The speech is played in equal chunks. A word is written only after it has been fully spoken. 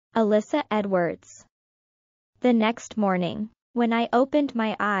Elissa Edwards. The next morning, when I opened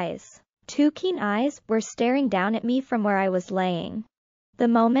my eyes, two keen eyes were staring down at me from where I was laying. The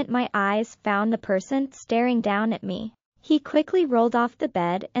moment my eyes found the person staring down at me, he quickly rolled off the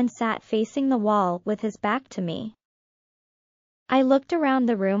bed and sat facing the wall with his back to me. I looked around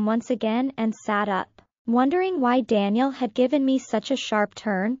the room once again and sat up, wondering why Daniel had given me such a sharp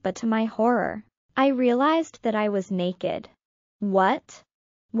turn, but to my horror, I realized that I was naked. What?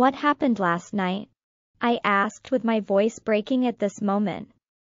 What happened last night? I asked with my voice breaking at this moment.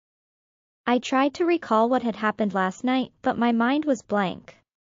 I tried to recall what had happened last night, but my mind was blank.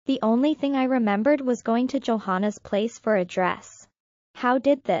 The only thing I remembered was going to Johanna's place for a dress. How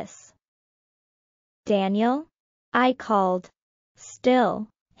did this? Daniel? I called. Still,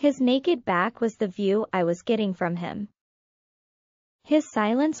 his naked back was the view I was getting from him. His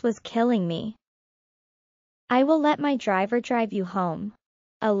silence was killing me. I will let my driver drive you home.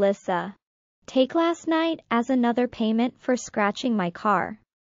 Elissa. Take last night as another payment for scratching my car.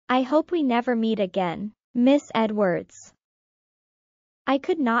 I hope we never meet again, Miss Edwards. I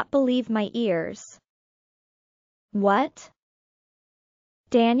could not believe my ears. What?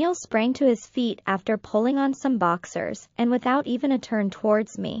 Daniel sprang to his feet after pulling on some boxers, and without even a turn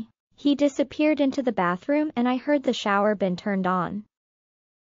towards me, he disappeared into the bathroom and I heard the shower bin turned on.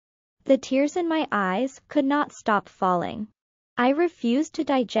 The tears in my eyes could not stop falling. I refused to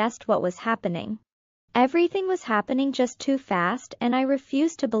digest what was happening. Everything was happening just too fast, and I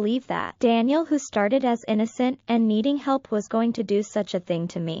refused to believe that Daniel, who started as innocent and needing help, was going to do such a thing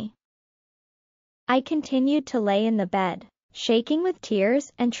to me. I continued to lay in the bed, shaking with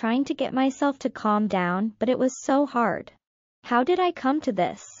tears and trying to get myself to calm down, but it was so hard. How did I come to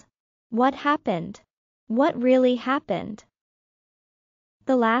this? What happened? What really happened?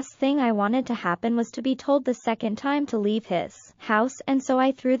 The last thing I wanted to happen was to be told the second time to leave his house, and so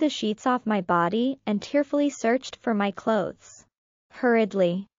I threw the sheets off my body and tearfully searched for my clothes.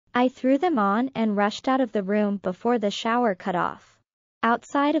 Hurriedly, I threw them on and rushed out of the room before the shower cut off.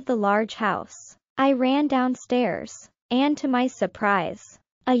 Outside of the large house, I ran downstairs, and to my surprise,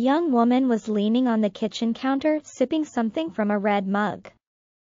 a young woman was leaning on the kitchen counter sipping something from a red mug.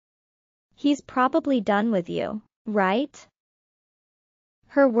 He's probably done with you, right?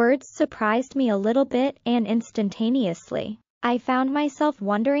 Her words surprised me a little bit, and instantaneously, I found myself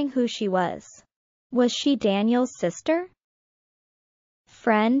wondering who she was. Was she Daniel's sister?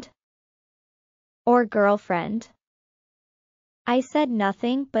 Friend? Or girlfriend? I said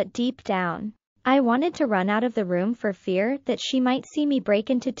nothing, but deep down, I wanted to run out of the room for fear that she might see me break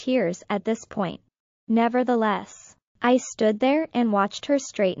into tears at this point. Nevertheless, I stood there and watched her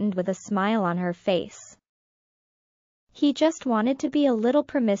straightened with a smile on her face. He just wanted to be a little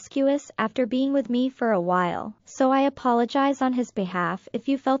promiscuous after being with me for a while, so I apologize on his behalf if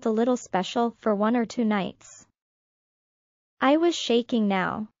you felt a little special for 1 or 2 nights. I was shaking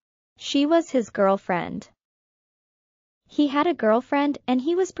now. She was his girlfriend. He had a girlfriend, and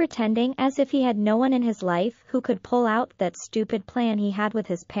he was pretending as if he had no one in his life who could pull out that stupid plan he had with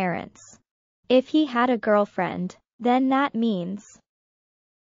his parents. If he had a girlfriend, then that means...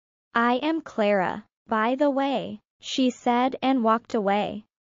 I am Clara, by the way, she said and walked away.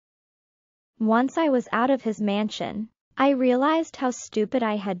 Once I was out of his mansion, I realized how stupid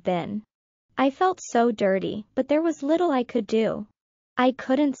I had been. I felt so dirty, but there was little I could do. I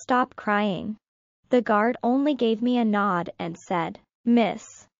couldn't stop crying. The guard only gave me a nod and said,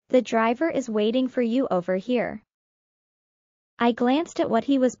 "Miss, the driver is waiting for you over here." I glanced at what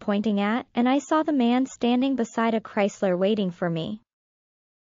he was pointing at, and I saw the man standing beside a Chrysler waiting for me.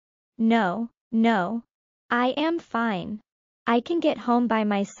 No, I am fine. I can get home by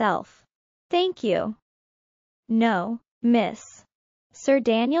myself. Thank you. No, miss. Sir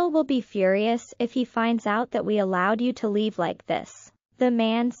Daniel will be furious if he finds out that we allowed you to leave like this, the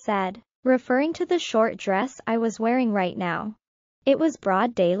man said, referring to the short dress I was wearing right now. It was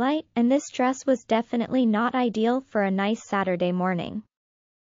broad daylight, and this dress was definitely not ideal for a nice Saturday morning.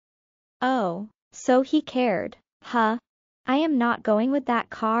 Oh, so he cared, huh? I am not going with that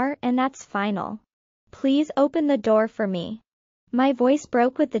car, and that's final. Please open the door for me. My voice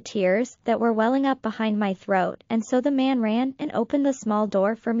broke with the tears that were welling up behind my throat, and so the man ran and opened the small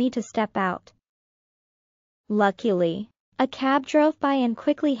door for me to step out. Luckily, a cab drove by and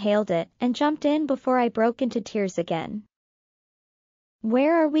quickly hailed it and jumped in before I broke into tears again.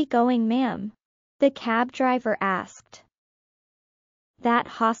 Where are we going, ma'am? The cab driver asked. That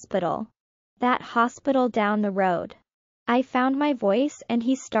hospital down the road. I found my voice and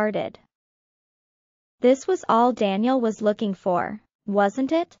he started. This was all Daniel was looking for,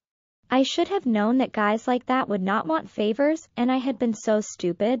 wasn't it? I should have known that guys like that would not want favors, and I had been so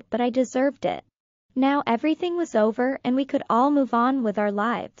stupid, but I deserved it. Now everything was over and we could all move on with our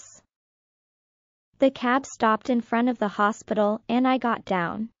lives. The cab stopped in front of the hospital and I got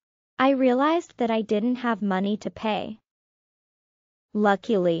down. I realized that I didn't have money to pay.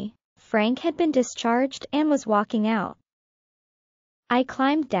 Luckily, Frank had been discharged and was walking out. I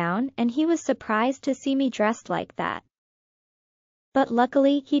climbed down and he was surprised to see me dressed like that. But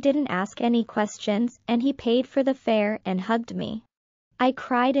luckily he didn't ask any questions and he paid for the fare and hugged me. I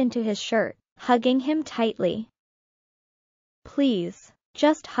cried into his shirt, hugging him tightly. "Please,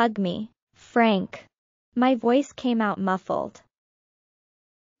 just hug me, Frank." My voice came out muffled.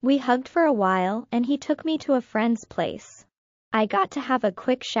 We hugged for a while and he took me to a friend's place. I got to have a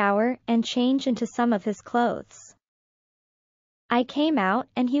quick shower and change into some of his clothes. I came out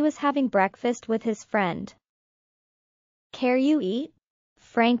and he was having breakfast with his friend. "Care you eat?"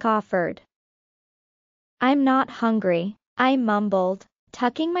 Frank offered. "I'm not hungry," I mumbled,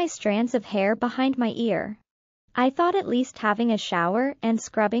 tucking my strands of hair behind my ear. I thought at least having a shower and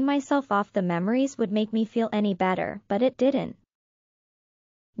scrubbing myself off the memories would make me feel any better, but it didn't.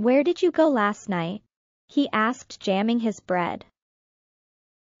 "Where did you go last night?" he asked, jamming his bread.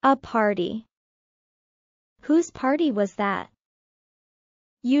 "A party." "Whose party was that?"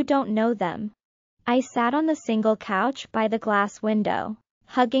 "You don't know them." I sat on the single couch by the glass window,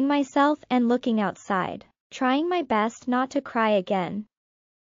 hugging myself and looking outside, trying my best not to cry again.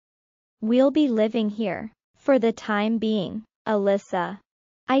 "We'll be living here, for the time being, Elissa.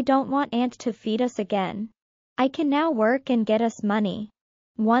 I don't want Aunt to feed us again. I can now work and get us money.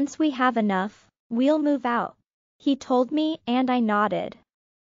 Once we have enough, we'll move out," he told me, and I nodded.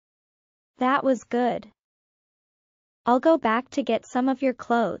 "That was good. I'll go back to get some of your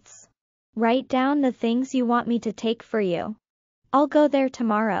clothes. Write down the things you want me to take for you. I'll go there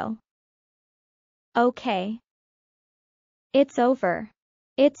tomorrow." "Okay." It's over.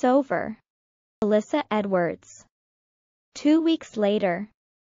 It's over. Elissa Edwards. 2 weeks later.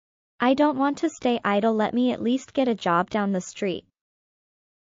 "I don't want to stay idle. Let me at least get a job down the street."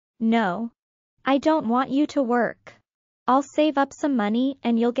 "No. I don't want you to work. I'll save up some money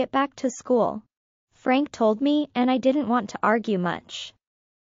and you'll get back to school," Frank told me, and I didn't want to argue much.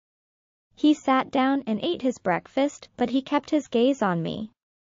 He sat down and ate his breakfast, but he kept his gaze on me.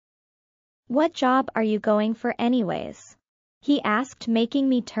 "What job are you going for anyways?" he asked, making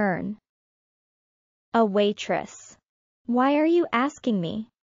me turn. "A waitress." "Why are you asking me?"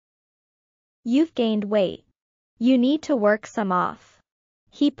 "You've gained weight. You need to work some off."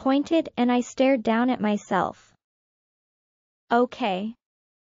 He pointed and I stared down at myself. "Okay."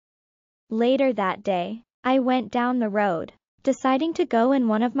 Later that day, I went down the road, deciding to go in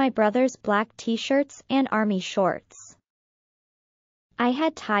one of my brother's black t-shirts and army shorts. I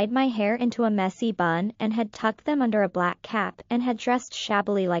had tied my hair into a messy bun and had tucked them under a black cap and had dressed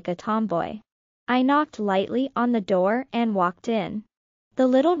shabbily like a tomboy. I knocked lightly on the door and walked in. The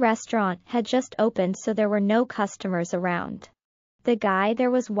little restaurant had just opened, so there were no customers around. The guy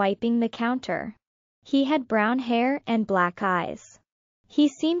there was wiping the counter. He had brown hair and black eyes. He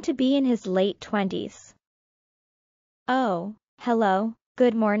seemed to be in his late 20s. "Oh, hello,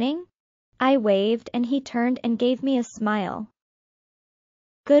 good morning." I waved and he turned and gave me a smile.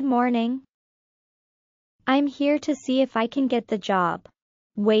 "Good morning. I'm here to see if I can get the job."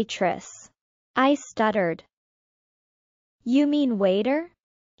 "Waitress." I stuttered. "You mean waiter?"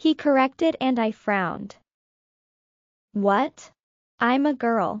 he corrected, and I frowned. "What? I'm a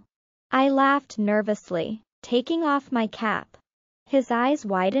girl." I laughed nervously, taking off my cap. His eyes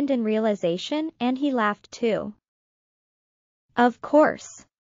widened in realization and he laughed too. "Of course.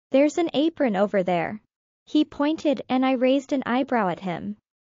 There's an apron over there." He pointed and I raised an eyebrow at him.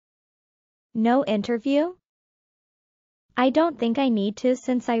 "No interview?" "I don't think I need to,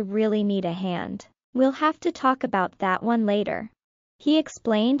 since I really need a hand. We'll have to talk about that one later," he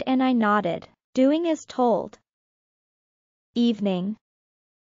explained, and I nodded, doing as told. Evening.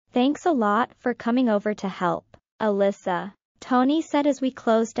 "Thanks a lot for coming over to help, Elissa," Tony said as we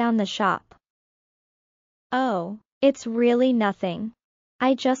closed down the shop. "Oh, it's really nothing.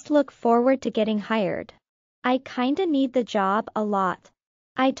 I just look forward to getting hired. I kinda need the job a lot,"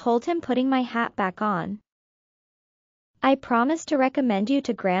 I told him, putting my hat back on. "I promise to recommend you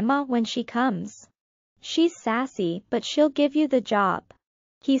to Grandma when she comes. She's sassy, but she'll give you the job."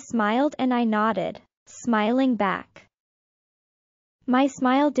 He smiled and I nodded, smiling back. My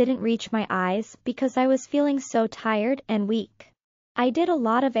smile didn't reach my eyes because I was feeling so tired and weak. I did a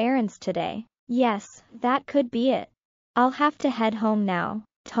lot of errands today. Yes, that could be it. I'll have to head home now,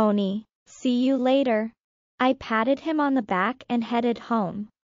 Tony. See you later. I patted him on the back and headed home.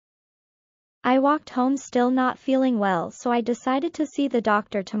 I walked home still not feeling well, so I decided to see the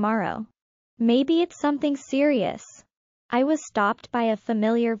doctor tomorrow. Maybe it's something serious. I was stopped by a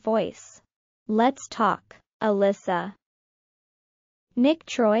familiar voice. Let's talk, Elissa. Nick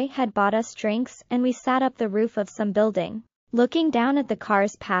Troy had bought us drinks and we sat up the roof of some building, looking down at the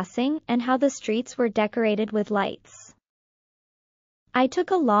cars passing and how the streets were decorated with lights. I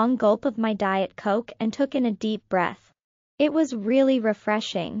took a long gulp of my Diet Coke and took in a deep breath. It was really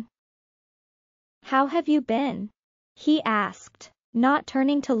refreshing. How have you been? He asked, not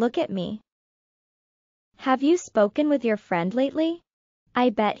turning to look at me. Have you spoken with your friend lately?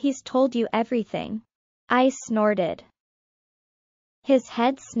 I bet he's told you everything. I snorted. His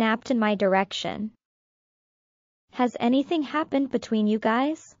head snapped in my direction. Has anything happened between you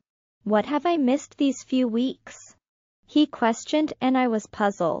guys? What have I missed these few weeks? He questioned and I was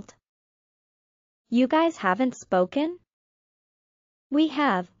puzzled. You guys haven't spoken? We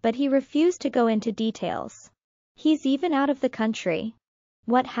have, but he refused to go into details. He's even out of the country.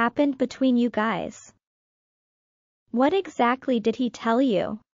 What happened between you guys? What exactly did he tell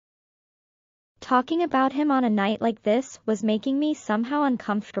you? Talking about him on a night like this was making me somehow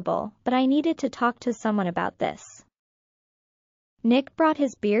uncomfortable, but I needed to talk to someone about this. Nick brought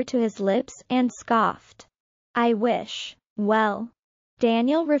his beer to his lips and scoffed. I wish. Well,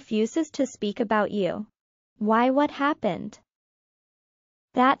 Daniel refuses to speak about you. Why, what happened?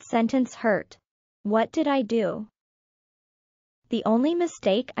 That sentence hurt. What did I do? The only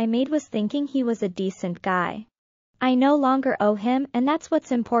mistake I made was thinking he was a decent guy. I no longer owe him, and that's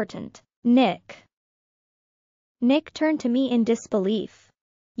what's important. Nick. Nick turned to me in disbelief.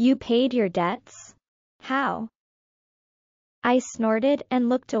 You paid your debts? How? I snorted and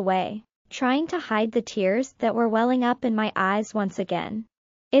looked away, trying to hide the tears that were welling up in my eyes once again.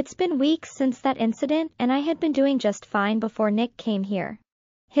 It's been weeks since that incident, and I had been doing just fine before Nick came here.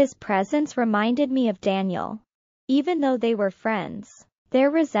 His presence reminded me of Daniel. Even though they were friends, their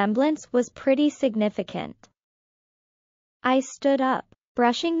resemblance was pretty significant. I stood up,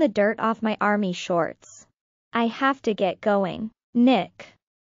 brushing the dirt off my army shorts. I have to get going. Nick.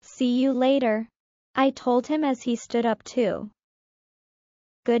 See you later. I told him as he stood up too.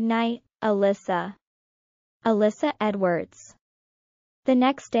 Good night, Elissa. Elissa Edwards. The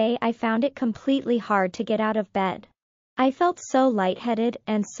next day I found it completely hard to get out of bed. I felt so lightheaded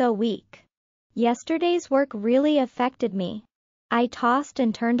and so weak. Yesterday's work really affected me. I tossed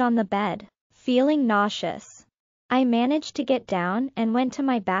and turned on the bed, feeling nauseous. I managed to get down and went to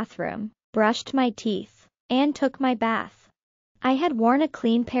my bathroom, brushed my teeth, and took my bath. I had worn a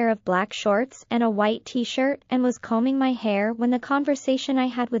clean pair of black shorts and a white t-shirt and was combing my hair when the conversation I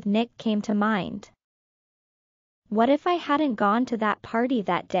had with Nick came to mind. What if I hadn't gone to that party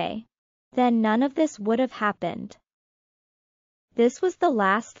that day? Then none of this would have happened. This was the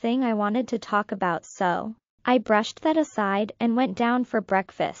last thing I wanted to talk about, so I brushed that aside and went down for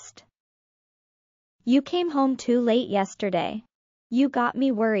breakfast. You came home too late yesterday. You got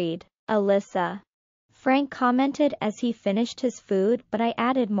me worried, Elissa. Frank commented as he finished his food, but I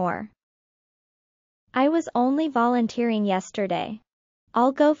added more. I was only volunteering yesterday.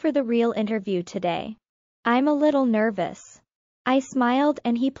 I'll go for the real interview today. I'm a little nervous. I smiled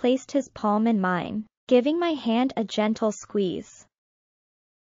and he placed his palm in mine, giving my hand a gentle squeeze.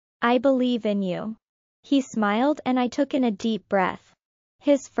 I believe in you. He smiled and I took in a deep breath.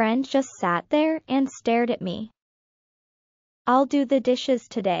 His friend just sat there and stared at me. I'll do the dishes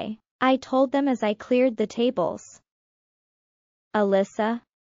today, I told them as I cleared the tables. Elissa,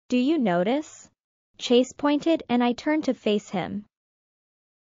 do you notice? Chase pointed and I turned to face him.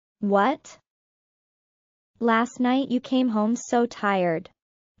 What? Last night you came home so tired.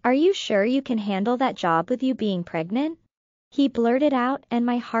 Are you sure you can handle that job with you being pregnant? He blurted out and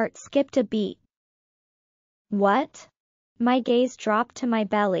my heart skipped a beat. What? My gaze dropped to my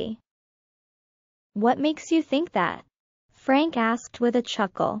belly. What makes you think that? Frank asked with a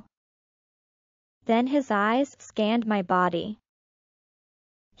chuckle. Then his eyes scanned my body.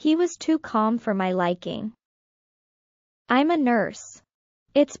 He was too calm for my liking. I'm a nurse.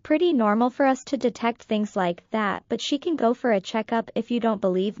 It's pretty normal for us to detect things like that, but she can go for a checkup if you don't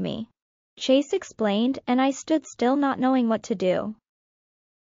believe me. Chase explained and I stood still not knowing what to do.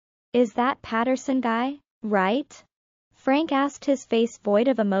 Is that Patterson guy, right? Frank asked, his face void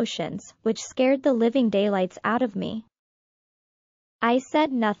of emotions, which scared the living daylights out of me. I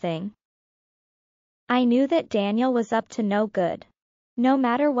said nothing. I knew that Daniel was up to no good. No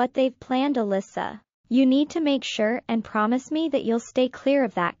matter what they've planned, Elissa, you need to make sure and promise me that you'll stay clear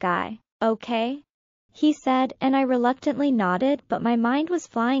of that guy, okay? He said, and I reluctantly nodded, but my mind was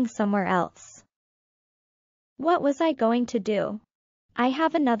flying somewhere else. What was I going to do? I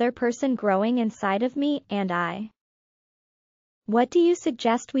have another person growing inside of me and I. What do you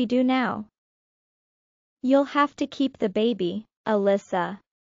suggest we do now? You'll have to keep the baby, Elissa.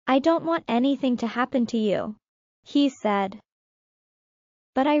 I don't want anything to happen to you, he said.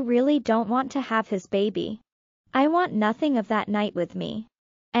 But I really don't want to have his baby. I want nothing of that night with me.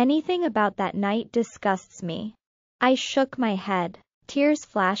 Anything about that night disgusts me. I shook my head, tears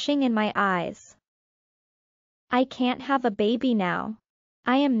flashing in my eyes. I can't have a baby now.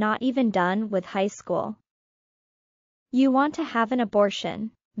 I am not even done with high school. You want to have an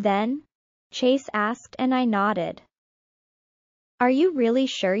abortion, then? Chase asked and I nodded. Are you really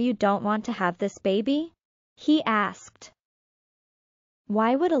sure you don't want to have this baby? He asked.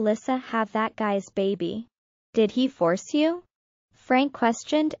 Why would Elissa have that guy's baby? Did he force you? Frank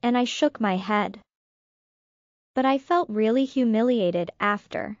questioned and I shook my head. But I felt really humiliated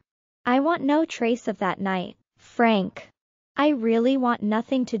after. I want no trace of that night, Frank. I really want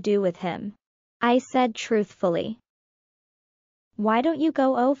nothing to do with him, I said truthfully. Why don't you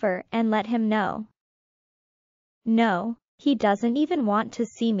go over and let him know? No, he doesn't even want to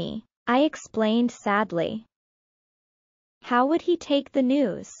see me, I explained sadly. How would he take the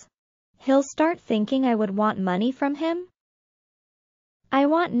news? He'll start thinking I would want money from him? I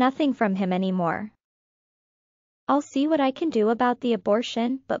want nothing from him anymore. I'll see what I can do about the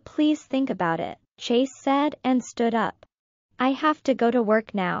abortion, but please think about it, Chase said and stood up. I have to go to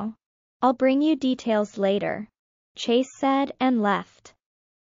work now. I'll bring you details later, Chase said and left.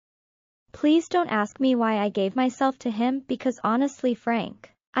 Please don't ask me why I gave myself to him because honestly,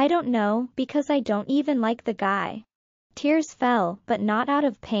 Frank, I don't know because I don't even like the guy. Tears fell, but not out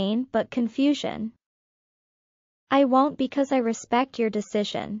of pain but confusion. I won't because I respect your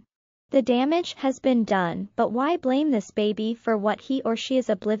decision. The damage has been done, but why blame this baby for what he or she is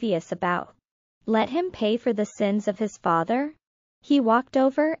oblivious about? Let him pay for the sins of his father? He walked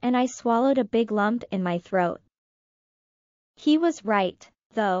over and I swallowed a big lump in my throat. He was right,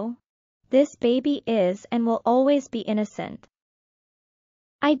 though. This baby is and will always be innocent.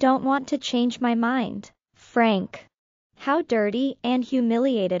 I don't want to change my mind, Frank. How dirty and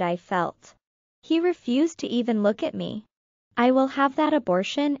humiliated I felt. He refused to even look at me. I will have that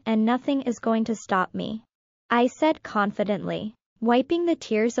abortion and nothing is going to stop me, I said confidently, wiping the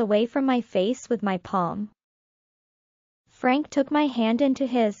tears away from my face with my palm. Frank took my hand into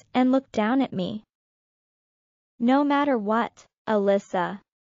his and looked down at me. No matter what, Elissa,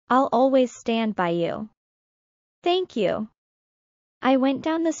 I'll always stand by you. Thank you. I went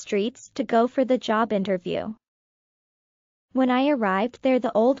down the streets to go for the job interview. When I arrived there,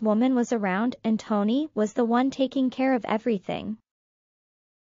 the old woman was around and Tony was the one taking care of everything.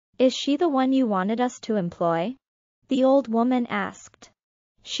 Is she the one you wanted us to employ? The old woman asked.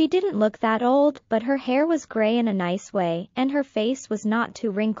 She didn't look that old, but her hair was gray in a nice way and her face was not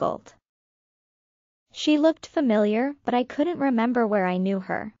too wrinkled. She looked familiar, but I couldn't remember where I knew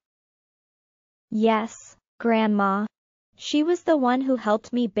her. Yes, Grandma. She was the one who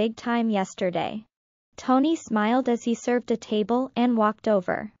helped me big time yesterday. Tony smiled as he served a table and walked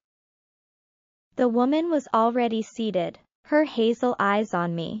over. The woman was already seated, her hazel eyes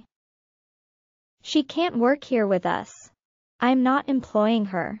on me. She can't work here with us. I'm not employing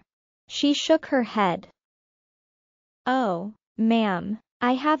her. She shook her head. Oh, ma'am,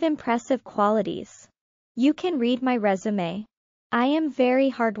 I have impressive qualities. You can read my resume. I am very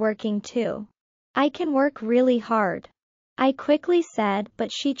hardworking too. I can work really hard, I quickly said,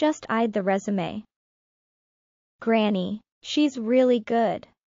 but she just eyed the resume. Granny, she's really good.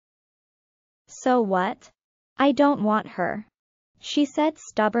 So what? I don't want her, she said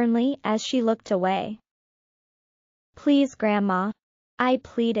stubbornly as she looked away. Please, Grandma, I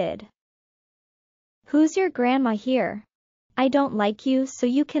pleaded. Who's your grandma here? I don't like you, so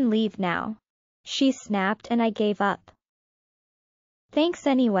you can leave now, she snapped, and I gave up. Thanks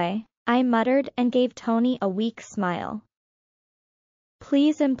anyway, I muttered and gave Tony a weak smile.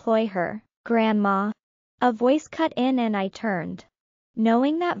 Please employ her, Grandma. A voice cut in and I turned,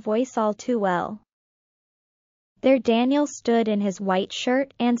 knowing that voice all too well. There Daniel stood in his white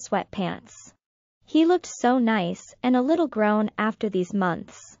shirt and sweatpants. He looked so nice and a little grown after these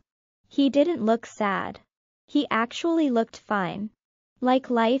months. He didn't look sad. He actually looked fine, like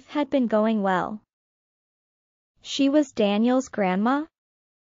life had been going well. She was Daniel's grandma?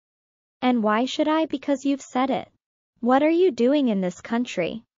 And why should I? Because you've said it. What are you doing in this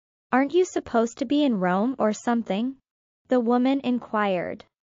country? Aren't you supposed to be in Rome or something? The woman inquired.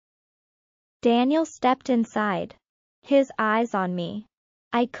 Daniel stepped inside, his eyes on me.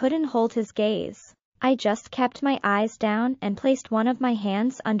 I couldn't hold his gaze. I just kept my eyes down and placed one of my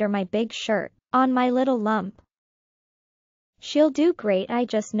hands under my big shirt, on my little lump. She'll do great, I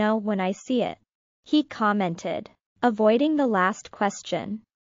just know when I see it," he commented, avoiding the last question.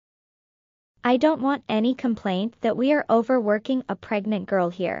 "I don't want any complaint that we are overworking a pregnant girl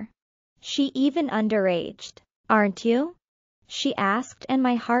here. She even underaged, aren't you?" she asked, and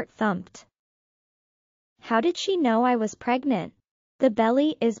my heart thumped. How did she know I was pregnant? The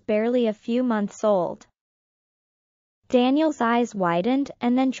belly is barely a few months old. Daniel's eyes widened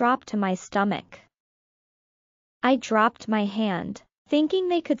and then dropped to my stomach. I dropped my hand, thinking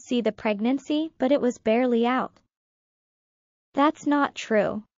they could see the pregnancy, but it was barely out. "That's not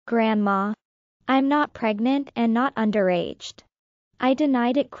true, Grandma. I'm not pregnant and not underaged." I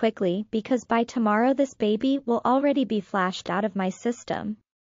denied it quickly because by tomorrow this baby will already be flashed out of my system.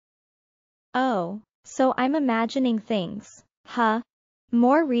 "Oh, so I'm imagining things, huh?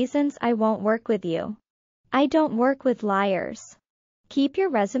 More reasons I won't work with you. I don't work with liars. Keep your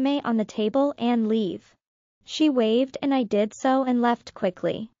resume on the table and leave." She waved and I did so and left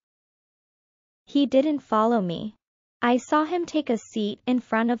quickly. He didn't follow me. I saw him take a seat in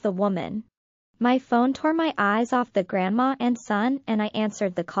front of the woman. My phone tore my eyes off the grandma and son and I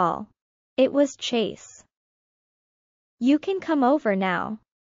answered the call. It was Chase. "You can come over now.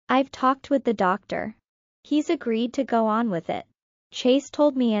 I've talked with the doctor. He's agreed to go on with it," Chase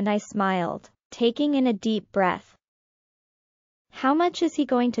told me and I smiled, taking in a deep breath. "How much is he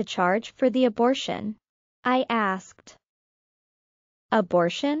going to charge for the abortion?" I asked.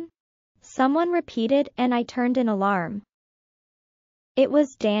 "Abortion?" someone repeated and I turned in alarm. It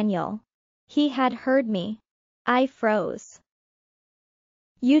was Daniel. He had heard me. I froze.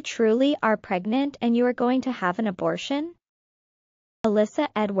 "You truly are pregnant and you are going to have an abortion?" Elissa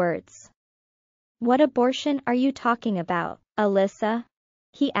Edwards. "What abortion are you talking about, Elissa?"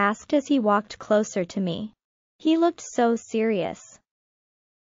 he asked as he walked closer to me. He looked so serious.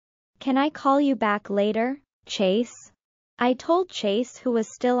 "Can I call you back later, Chase?" I told Chase, who was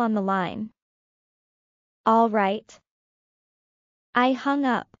still on the line. "All right." I hung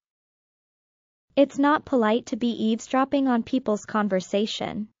up. It's not polite to be eavesdropping on people's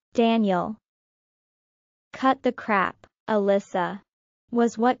conversation, Daniel. "Cut the crap, Elissa.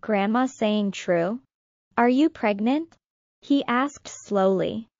 Was what Grandma saying true? Are you pregnant?" he asked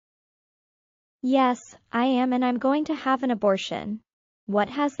slowly. "Yes, I am, and I'm going to have an abortion. What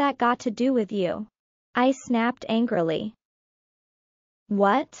has that got to do with you?" I snapped angrily.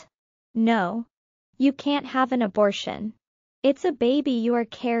 "What? No. You can't have an abortion. It's a baby you are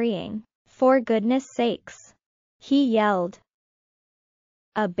carrying, for goodness sakes," he yelled.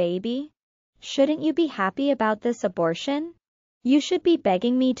 "A baby? Shouldn't you be happy about this abortion? You should be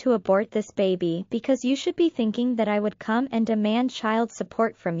begging me to abort this baby because you should be thinking that I would come and demand child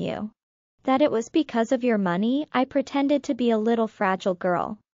support from you. That it was because of your money I pretended to be a little fragile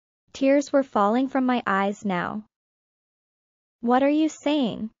girl." Tears were falling from my eyes now. "What are you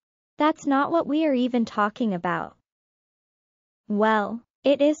saying? That's not what we are even talking about." "Well,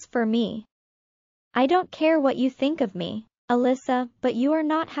 it is for me. I don't care what you think of me, Elissa, but you are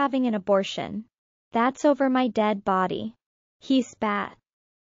not having an abortion. That's over my dead body," he spat.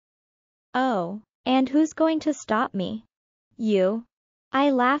 "Oh, and who's going to stop me? You?"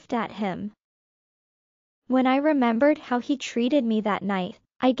 I laughed at him. When I remembered how he treated me that night,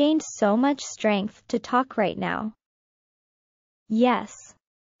 I gained so much strength to talk right now. "Yes,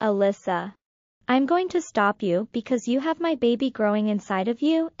 Elissa. I'm going to stop you because you have my baby growing inside of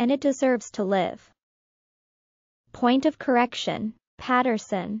you and it deserves to live." Point of correction,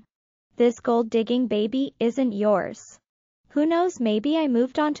 Patterson. This gold-digging baby isn't yours. Who knows, maybe I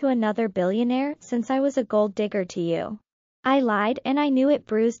moved on to another billionaire since I was a gold digger to you. I lied and I knew it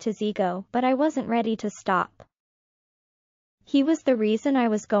bruised his ego, but I wasn't ready to stop. He was the reason I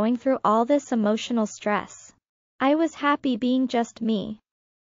was going through all this emotional stress. I was happy being just me.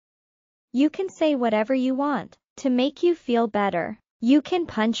 "You can say whatever you want to make you feel better. You can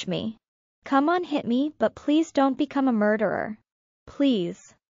punch me. Come on, hit me, but please don't become a murderer.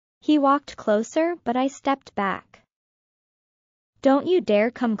 Please." He walked closer, but I stepped back. "Don't you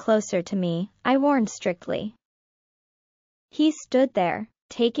dare come closer to me," I warned strictly. He stood there,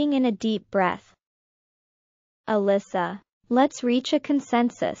 taking in a deep breath. "Elissa, let's reach a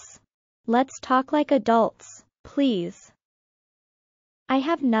consensus. Let's talk like adults, please. I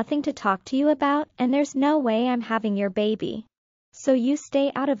have nothing to talk to you about, and there's no way I'm having your baby. So you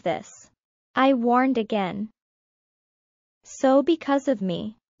stay out of this," I warned again. "So because of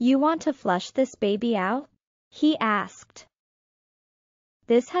me, you want to flush this baby out?" he asked.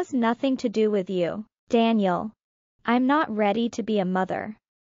 "This has nothing to do with you, Daniel. I'm not ready to be a mother.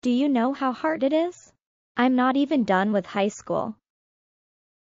 Do you know how hard it is? I'm not even done with high school.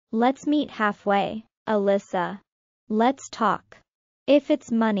 Let's meet halfway, Elissa. Let's talk. If it's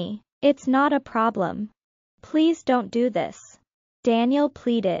money, it's not a problem. Please don't do this. Daniel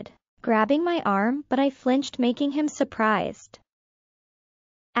pleaded, grabbing my arm, but I flinched, making him surprised.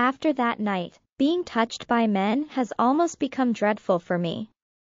 After that night, being touched by men has almost become dreadful for me.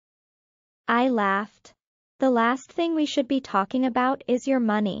 I laughed. The last thing we should be talking about is your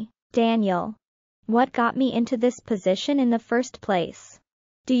money, Daniel. What got me into this position in the first place?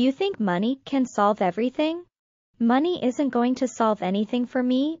 Do you think money can solve everything? Money isn't going to solve anything for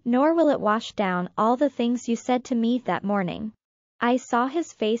me, nor will it wash down all the things you said to me that morning. I saw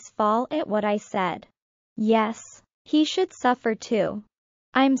his face fall at what I said. Yes, he should suffer too.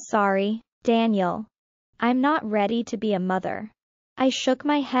 I'm sorry, Daniel. I'm not ready to be a mother. I shook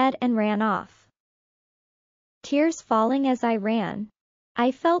my head and ran off. Tears falling as I ran.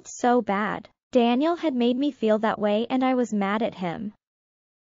 I felt so bad. Daniel had made me feel that way and I was mad at him.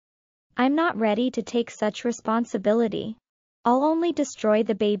 I'm not ready to take such responsibility. I'll only destroy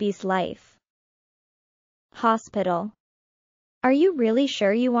the baby's life. Hospital. Are you really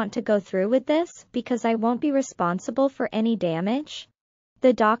sure you want to go through with this? Because I won't be responsible for any damage?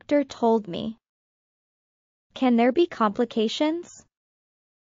 The doctor told me. Can there be complications?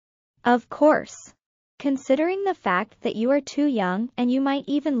 Of course. Considering the fact that you are too young and you might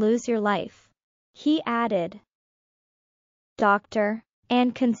even lose your life. He added. Doctor,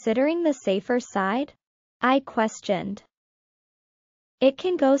 and considering the safer side? I questioned. It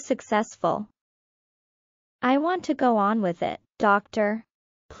can go successful. I want to go on with it, doctor.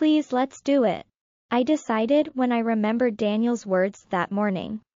 Please, let's do it. I decided when I remembered Daniel's words that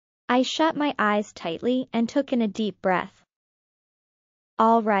morning. I shut my eyes tightly and took in a deep breath.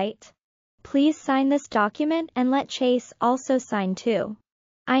 All right. Please sign this document and let Chase also sign too.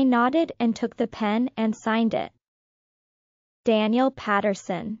 I nodded and took the pen and signed it. Daniel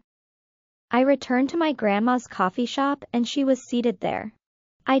Patterson. I returned to my grandma's coffee shop and she was seated there.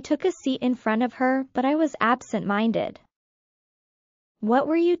 I took a seat in front of her, but I was absent-minded. What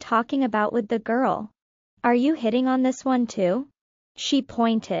were you talking about with the girl? Are you hitting on this one too? She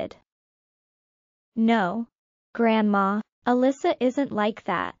pointed. No, Grandma, Elissa isn't like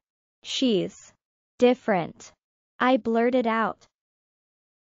that. She's different. I blurted out.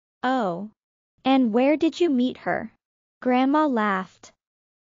 Oh. And where did you meet her? Grandma laughed.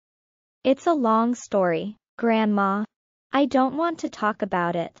 It's a long story, Grandma. I don't want to talk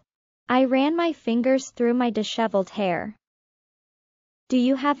about it. I ran my fingers through my disheveled hair. Do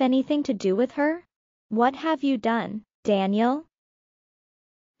you have anything to do with her? What have you done, Daniel?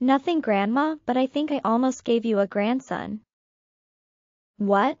 Nothing, Grandma, but I think I almost gave you a grandson.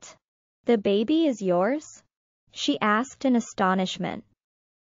 What? The baby is yours? She asked in astonishment.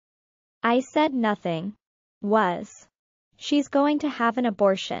 I said nothing. She's going to have an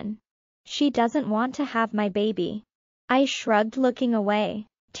abortion. She doesn't want to have my baby. I shrugged, looking away,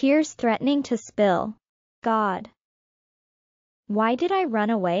 tears threatening to spill. God. Why did I run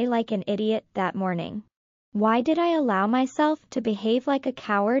away like an idiot that morning? Why did I allow myself to behave like a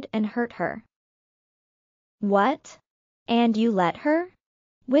coward and hurt her? What? And you let her?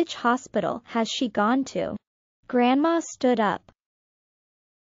 Which hospital has she gone to? Grandma stood up.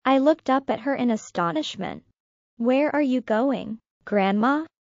 I looked up at her in astonishment. Where are you going, Grandma?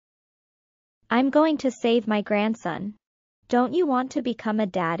 I'm going to save my grandson. Don't you want to become a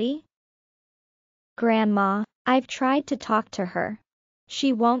daddy? Grandma, I've tried to talk to her.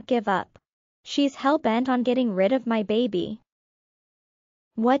 She won't give up. She's hell-bent on getting rid of my baby.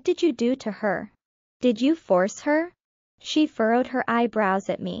 What did you do to her? Did you force her? She furrowed her eyebrows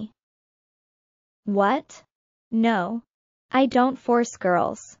at me. What? No. I don't force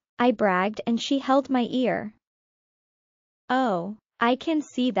girls, I bragged, and she held my ear. Oh, I can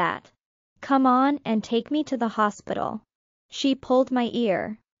see that. Come on and take me to the hospital. She pulled my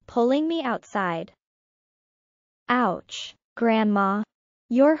ear, pulling me outside. Ouch, Grandma.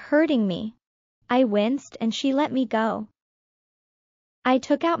 You're hurting me. I winced and she let me go. I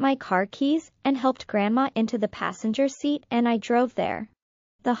took out my car keys and helped Grandma into the passenger seat and I drove there.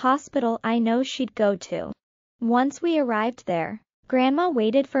 The hospital I know she'd go to. Once we arrived there, Grandma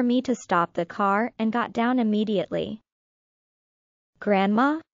waited for me to stop the car and got down immediately.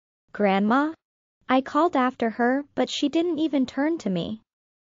 Grandma? Grandma? I called after her, but she didn't even turn to me.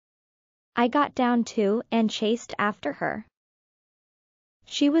 I got down too and chased after her.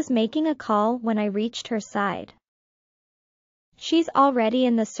 She was making a call when I reached her side. She's already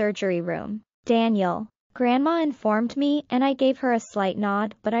in the surgery room, Daniel, Grandma informed me, and I gave her a slight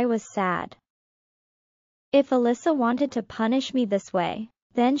nod, but I was sad. If Elissa wanted to punish me this way,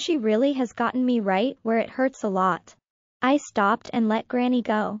 then she really has gotten me right where it hurts a lot. I stopped and let Granny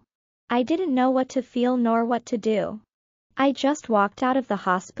go. I didn't know what to feel nor what to do. I just walked out of the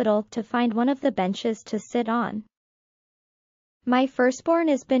hospital to find one of the benches to sit on. My firstborn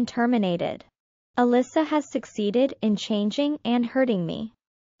has been terminated. Elissa has succeeded in changing and hurting me.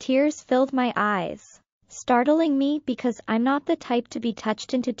 Tears filled my eyes, startling me because I'm not the type to be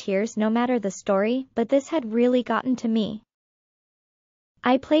touched into tears no matter the story, but this had really gotten to me.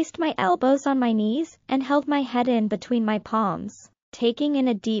 I placed my elbows on my knees and held my head in between my palms, taking in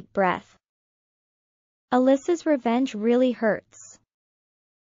a deep breath. Elissa's revenge really hurts.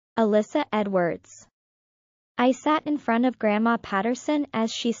 Elissa Edwards. I sat in front of Grandma Patterson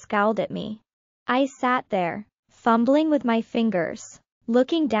as she scowled at me. I sat there, fumbling with my fingers,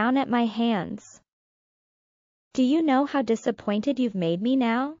 looking down at my hands. Do you know how disappointed you've made me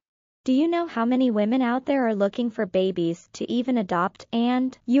now? Do you know how many women out there are looking for babies to even adopt,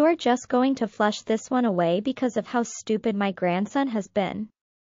 and you are just going to flush this one away because of how stupid my grandson has been?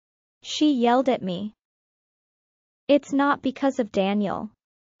 She yelled at me. It's not because of Daniel.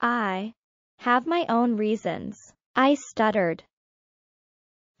 I have my own reasons. I stuttered.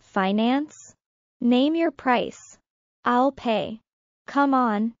 Finance? Name your price. I'll pay. Come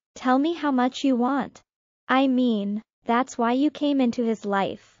on, tell me how much you want. I mean, that's why you came into his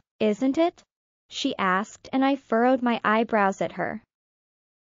life, isn't it? She asked, and I furrowed my eyebrows at her.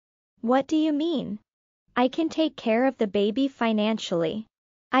 What do you mean? I can take care of the baby financially.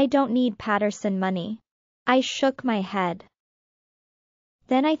 I don't need Patterson money. I shook my head.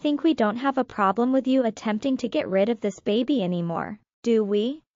 Then I think we don't have a problem with you attempting to get rid of this baby anymore, do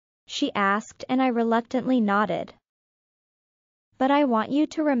we? She asked, and I reluctantly nodded. But I want you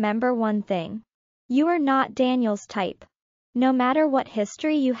to remember one thing. You are not Daniel's type. No matter what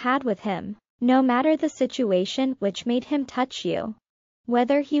history you had with him, no matter the situation which made him touch you,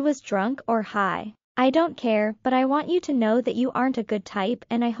 whether he was drunk or high, I don't care, but I want you to know that you aren't a good type,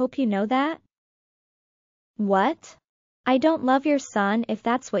 and I hope you know that. What? I don't love your son if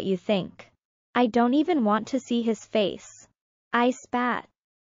that's what you think. I don't even want to see his face. I spat.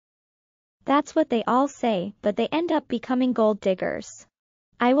 That's what they all say, but they end up becoming gold diggers.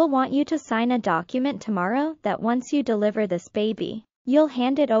 I will want you to sign a document tomorrow that once you deliver this baby, you'll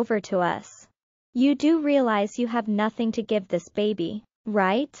hand it over to us. You do realize you have nothing to give this baby,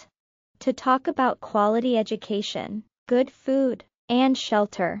 right? To talk about quality education, good food, and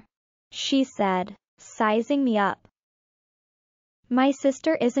shelter, she said, sizing me up. My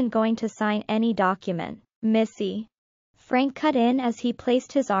sister isn't going to sign any document, Missy. Frank cut in as he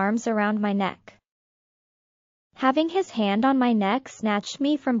placed his arms around my neck. Having his hand on my neck snatched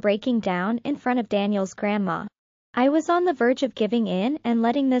me from breaking down in front of Daniel's grandma. I was on the verge of giving in and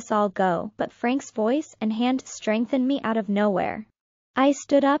letting this all go, but Frank's voice and hand strengthened me out of nowhere. I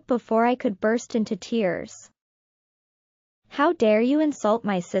stood up before I could burst into tears. How dare you insult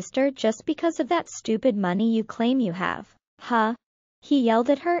my sister just because of that stupid money you claim you have, huh? He yelled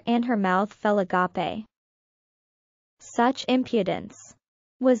at her, and her mouth fell agape. Such impudence.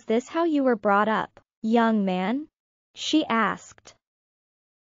 Was this how you were brought up, young man? She asked.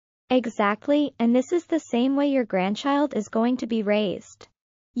 Exactly, and this is the same way your grandchild is going to be raised.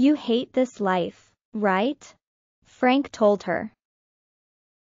 You hate this life, right? Frank told her.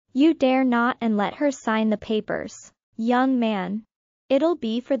 You dare not and let her sign the papers, young man. It'll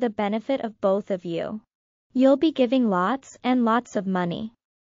be for the benefit of both of you. You'll be giving lots and lots of money.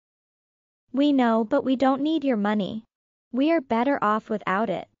 We know, but we don't need your money. We are better off without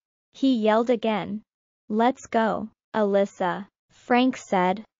it. He yelled again. Let's go, Elissa, Frank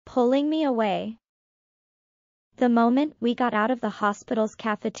said, pulling me away. The moment we got out of the hospital's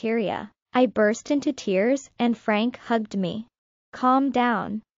cafeteria, I burst into tears and Frank hugged me. Calm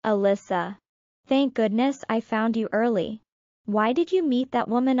down, Elissa. Thank goodness I found you early. Why did you meet that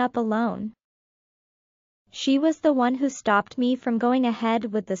woman up alone? She was the one who stopped me from going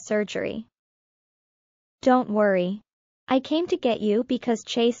ahead with the surgery. Don't worry. I came to get you because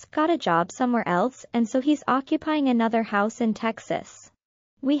Chase got a job somewhere else, and so he's occupying another house in Texas.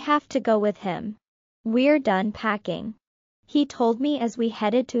 We have to go with him. We're done packing, he told me as we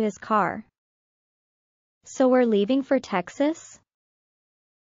headed to his car. So we're leaving for Texas?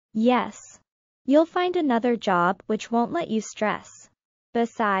 Yes. You'll find another job which won't let you stress.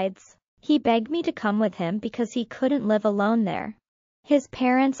 Besides, he begged me to come with him because he couldn't live alone there. His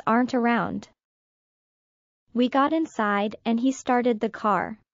parents aren't around. We got inside and he started the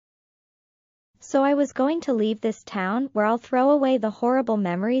car. So I was going to leave this town where I'll throw away the horrible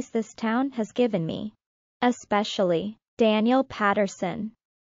memories this town has given me. Especially Daniel Patterson.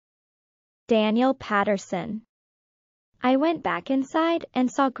 Daniel Patterson. I went back inside and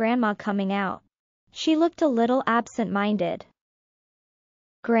saw Grandma coming out. She looked a little absent-minded.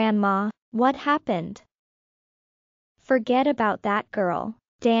 Grandma, what happened? Forget about that girl,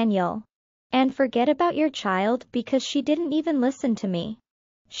 Daniel. And forget about your child because she didn't even listen to me.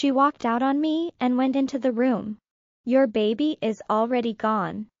 She walked out on me and went into the room. Your baby is already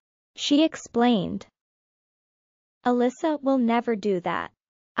gone, she explained. Elissa will never do that,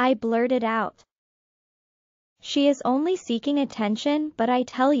 I blurted out. She is only seeking attention, but I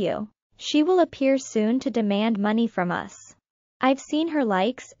tell you, she will appear soon to demand money from us. I've seen her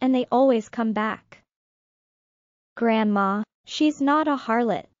likes and they always come back. Grandma, she's not a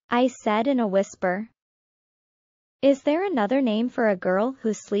harlot, I said in a whisper. Is there another name for a girl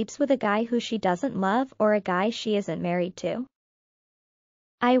who sleeps with a guy who she doesn't love or a guy she isn't married to?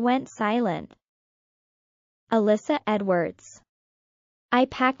 I went silent. Elissa Edwards. I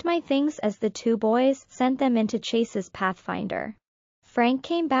packed my things as the two boys sent them into Chase's Pathfinder. Frank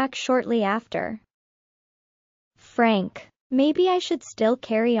came back shortly after. Frank, maybe I should still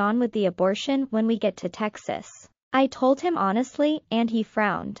carry on with the abortion when we get to Texas, I told him honestly, and he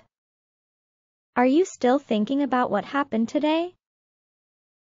frowned. Are you still thinking about what happened today?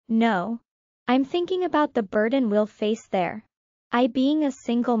 No. I'm thinking about the burden we'll face there. I being a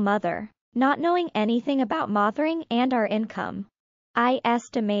single mother, not knowing anything about mothering and our income. I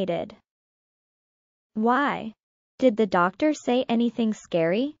estimated. Why? Did the doctor say anything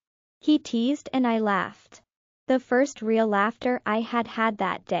scary? He teased and I laughed. The first real laughter I had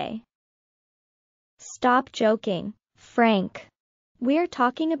that day. Stop joking, Frank. We're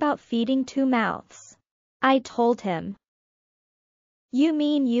talking about feeding two mouths, I told him. You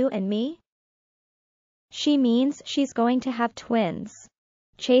mean you and me? She means she's going to have twins.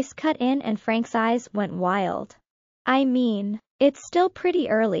 Chase cut in and Frank's eyes went wild. I mean, it's still pretty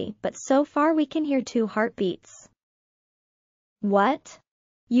early, but so far we can hear 2 heartbeats. What?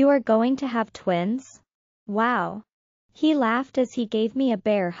 You are going to have twins? Wow. He laughed as he gave me a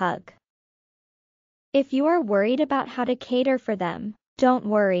bear hug. If you are worried about how to cater for them, don't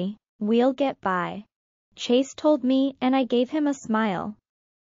worry, we'll get by, Chase told me, and I gave him a smile.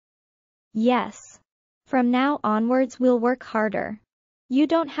 Yes. From now onwards we'll work harder. You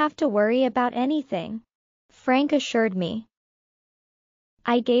don't have to worry about anything, Frank assured me.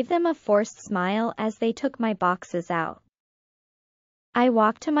 I gave them a forced smile as they took my boxes out. I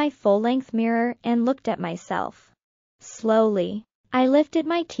walked to my full-length mirror and looked at myself. Slowly, I lifted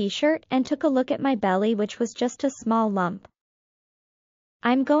my t-shirt and took a look at my belly, which was just a small lump.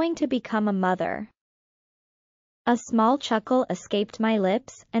 I'm going to become a mother. A small chuckle escaped my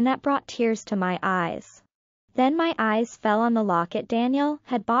lips, and that brought tears to my eyes. Then my eyes fell on the locket Daniel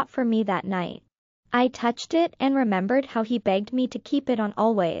had bought for me that night. I touched it and remembered how he begged me to keep it on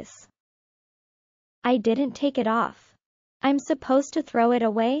always. I didn't take it off. I'm supposed to throw it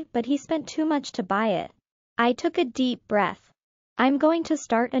away, but he spent too much to buy it. I took a deep breath. I'm going to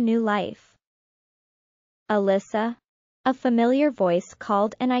start a new life. Elissa, a familiar voice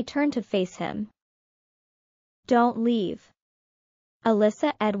called, and I turned to face him. Don't leave.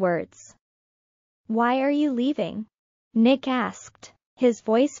 Elissa Edwards. Why are you leaving? Nick asked, his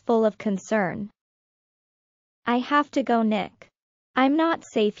voice full of concern. I have to go, Nick. I'm not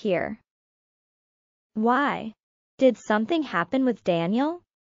safe here. Why? Did something happen with Daniel?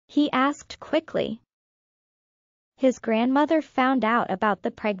 He asked quickly. His grandmother found out about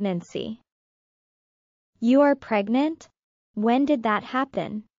the pregnancy. You are pregnant? When did that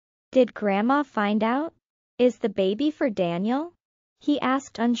happen? Did Grandma find out? Is the baby for Daniel? He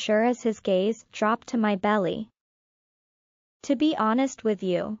asked, unsure as his gaze dropped to my belly. To be honest with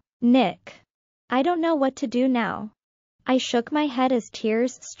you, Nick, I don't know what to do now. I shook my head as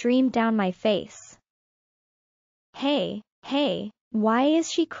tears streamed down my face. Hey, why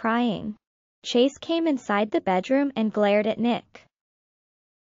is she crying? Chase came inside the bedroom and glared at Nick.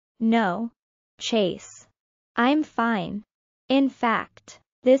 No, Chase. I'm fine. In fact,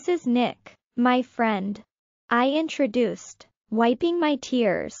 this is Nick, my friend, I introduced, wiping my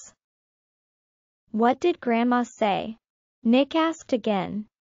tears. What did Grandma say? Nick asked again.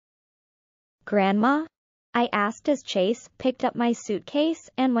 Grandma? I asked as Chase picked up my suitcase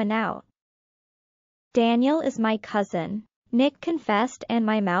and went out. Daniel is my cousin, Nick confessed, and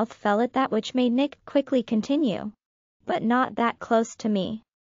my mouth fell at that, which made Nick quickly continue. But not that close to me.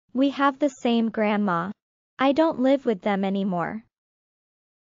 We have the same grandma. I don't live with them anymore.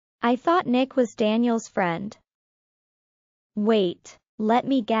 I thought Nick was Daniel's friend. Wait, let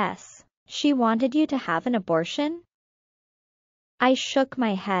me guess. She wanted you to have an abortion? I shook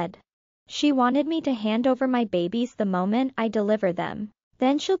my head. She wanted me to hand over my babies the moment I deliver them.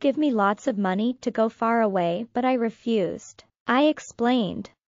 Then she'll give me lots of money to go far away, but I refused, I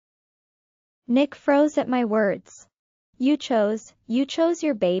explained. Nick froze at my words. You chose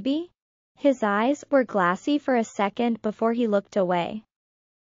your baby? His eyes were glassy for a second before he looked away.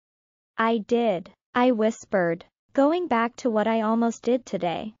 I did, I whispered, going back to what I almost did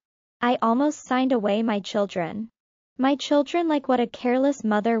today. I almost signed away my children. My children, like what a careless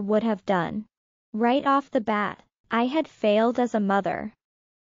mother would have done. Right off the bat, I had failed as a mother.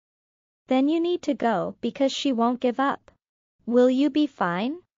 Then you need to go because she won't give up. Will you be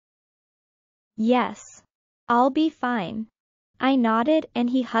fine? Yes, I'll be fine. I nodded and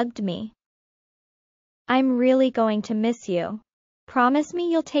he hugged me. I'm really going to miss you. Promise me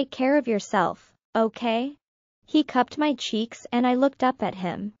you'll take care of yourself, okay? He cupped my cheeks and I looked up at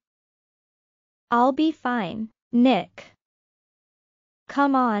him. I'll be fine, Nick.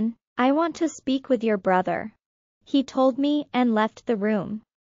 Come on, I want to speak with your brother. He told me and left the room.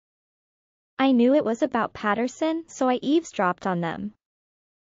 I knew it was about Patterson, so I eavesdropped on them.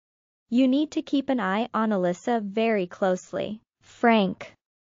 You need to keep an eye on Elissa very closely, Frank.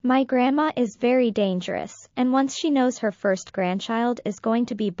 My grandma is very dangerous, and once she knows her first grandchild is going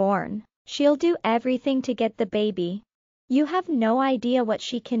to be born, she'll do everything to get the baby. You have no idea what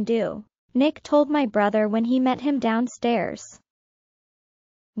she can do, Nick told my brother when he met him downstairs.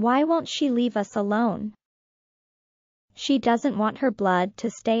 Why won't she leave us alone? She doesn't want her blood to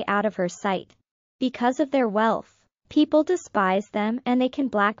stay out of her sight. Because of their wealth, people despise them and they can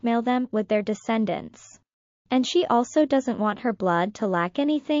blackmail them with their descendants. And she also doesn't want her blood to lack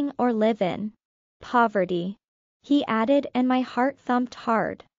anything or live in poverty, he added, and my heart thumped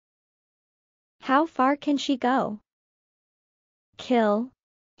hard. How far can she go? Kill.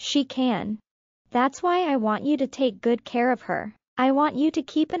 She can. That's why I want you to take good care of her. I want you to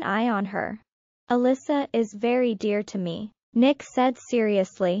keep an eye on her. Elissa is very dear to me, Nick said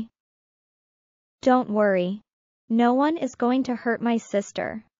seriously. Don't worry. No one is going to hurt my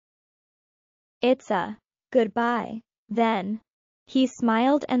sister. It's a goodbye, then. He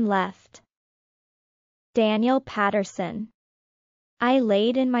smiled and left. Daniel Patterson. I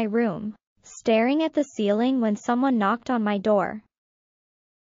laid in my room, staring at the ceiling when someone knocked on my door.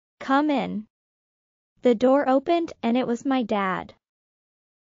 Come in. The door opened and it was my dad.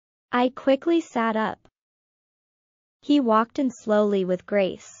 I quickly sat up. He walked in slowly with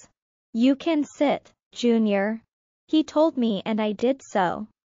grace. You can sit, Junior, he told me, and I did so.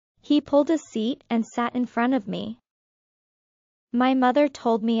 He pulled a seat and sat in front of me. My mother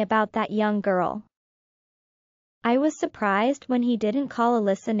told me about that young girl. I was surprised when he didn't call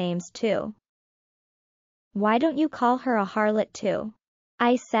Elissa names too. Why don't you call her a harlot too?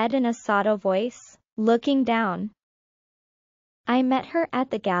 I said in a sotto voice, looking down. I met her at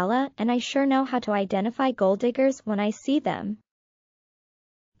the gala and I sure know how to identify gold diggers when I see them.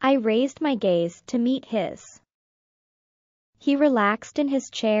 I raised my gaze to meet his. He relaxed in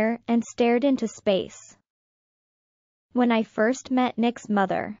his chair and stared into space. When I first met Nick's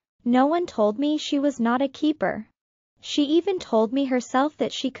mother, no one told me she was not a keeper. She even told me herself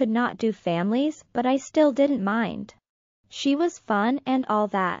that she could not do families, but I still didn't mind. She was fun and all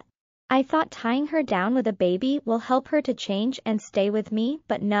that. I thought tying her down with a baby will help her to change and stay with me,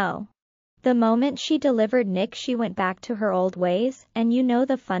 but no. The moment she delivered Nick, she went back to her old ways, and you know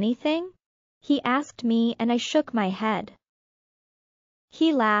the funny thing? He asked me and I shook my head.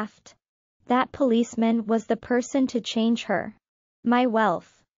 He laughed. That policeman was the person to change her. My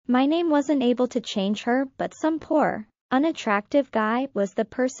wealth, my name wasn't able to change her, but some poor, unattractive guy was the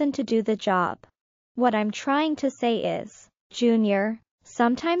person to do the job. What I'm trying to say is, Junior,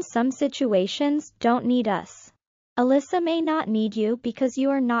 sometimes some situations don't need us. Elissa may not need you because you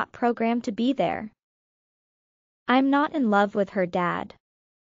are not programmed to be there. I'm not in love with her, Dad.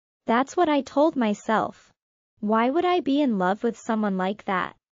 That's what I told myself. Why would I be in love with someone like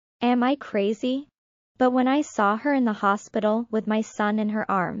that? Am I crazy? But when I saw her in the hospital with my son in her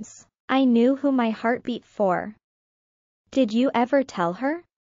arms, I knew who my heart beat for. Did you ever tell her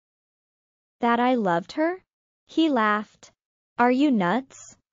that I loved her? He laughed. Are you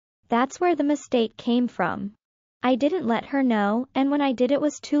nuts? That's where the mistake came from. I didn't let her know, and when I did it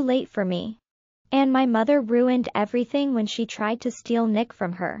was too late for me. And my mother ruined everything when she tried to steal Nick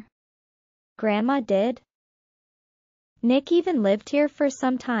from her. Grandma did. Nick even lived here for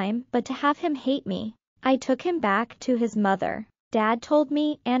some time, but to have him hate me, I took him back to his mother, Dad told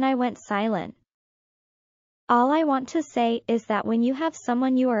me, and I went silent. All I want to say is that when you have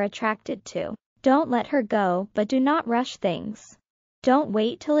someone you are attracted to, don't let her go, but do not rush things. Don't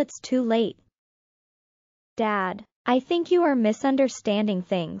wait till it's too late. Dad, I think you are misunderstanding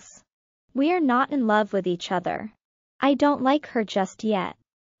things. We are not in love with each other. I don't like her just yet.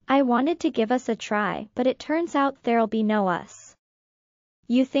 I wanted to give us a try, but it turns out there'll be no us.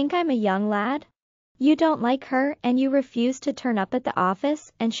 You think I'm a young lad? You don't like her and you refuse to turn up at the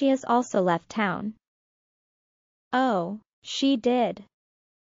office, and she has also left town. Oh, she did.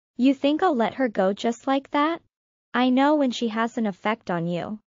 You think I'll let her go just like that? I know when she has an effect on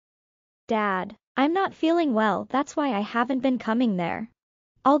you. Dad, I'm not feeling well, that's why I haven't been coming there.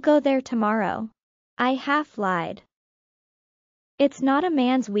 I'll go there tomorrow. I half lied. It's not a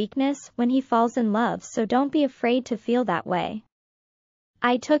man's weakness when he falls in love, so don't be afraid to feel that way.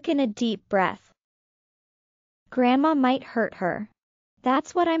 I took in a deep breath. Grandma might hurt her.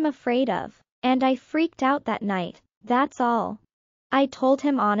 That's what I'm afraid of, and I freaked out that night, that's all. I told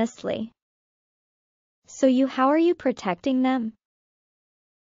him honestly. So how are you protecting them?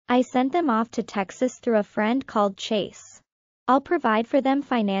 I sent them off to Texas through a friend called Chase. I'll provide for them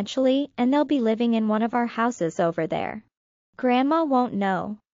financially and they'll be living in one of our houses over there. Grandma won't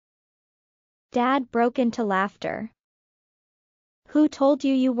know. Dad broke into laughter. Who told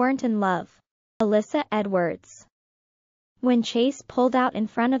you you weren't in love? Elissa Edwards. When Chase pulled out in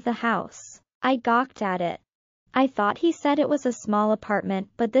front of the house, I gawked at it. I thought he said it was a small apartment,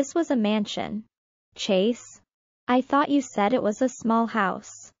 but this was a mansion. Chase? I thought you said it was a small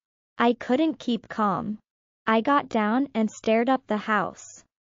house. I couldn't keep calm. I got down and stared up the house.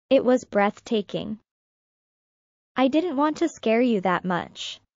 It was breathtaking. I didn't want to scare you that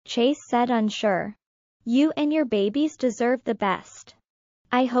much, Chase said, unsure. You and your babies deserve the best.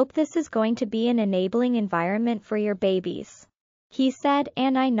 I hope this is going to be an enabling environment for your babies, he said,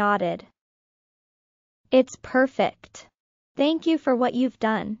 and I nodded. It's perfect. Thank you for what you've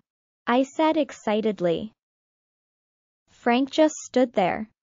done, I said excitedly. Frank just stood there.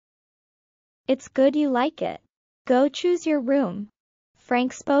 It's good you like it. Go choose your room.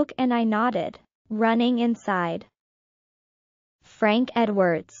 Frank spoke and I nodded, running inside. Frank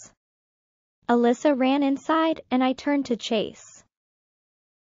Edwards. Elissa ran inside and I turned to Chase.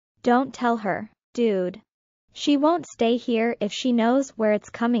 Don't tell her, dude. She won't stay here if she knows where it's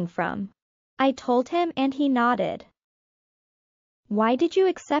coming from. I told him and he nodded. Why did you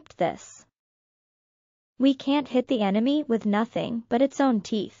accept this? We can't hit the enemy with nothing but its own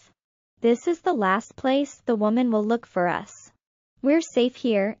teeth. This is the last place the woman will look for us. We're safe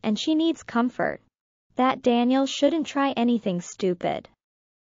here and she needs comfort. That Daniel shouldn't try anything stupid.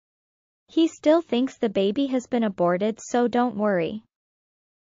 He still thinks the baby has been aborted, so don't worry.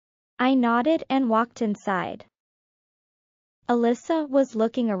 I nodded and walked inside. Elissa was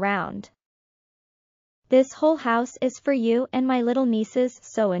looking around. This whole house is for you and my little nieces,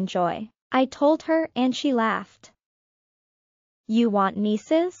 so enjoy, I told her, and she laughed. You want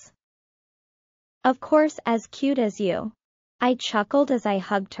nieces? Of course, as cute as you. I chuckled as I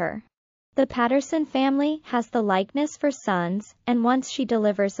hugged her. The Patterson family has the likeness for sons, and once she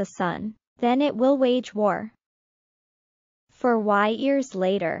delivers a son, then it will wage war. For Y years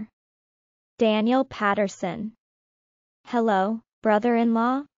later. Daniel Patterson. Hello,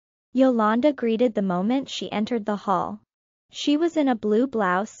 brother-in-law? Yolanda greeted the moment she entered the hall. She was in a blue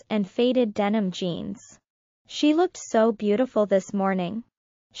blouse and faded denim jeans. She looked so beautiful this morning.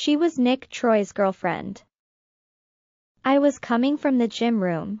 She was Nick Troy's girlfriend. I was coming from the gym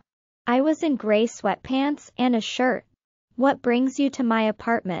room. I was in gray sweatpants and a shirt. What brings you to my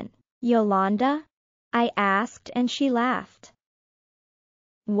apartment, Yolanda? I asked, and she laughed.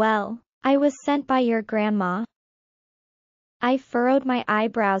 Well, I was sent by your grandma. I furrowed my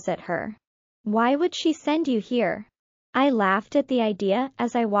eyebrows at her. Why would she send you here? I laughed at the idea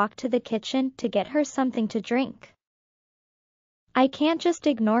as I walked to the kitchen to get her something to drink. I can't just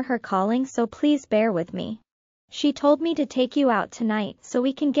ignore her calling, so please bear with me. She told me to take you out tonight so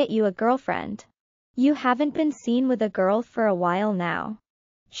we can get you a girlfriend. You haven't been seen with a girl for a while now.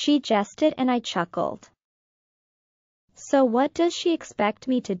 She jested and I chuckled. So what does she expect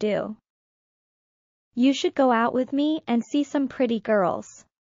me to do? You should go out with me and see some pretty girls.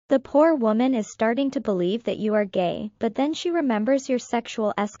 The poor woman is starting to believe that you are gay, but then she remembers your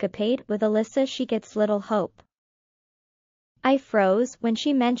sexual escapade with Elissa. She gets little hope. I froze when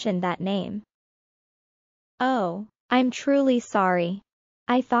she mentioned that name. Oh, I'm truly sorry.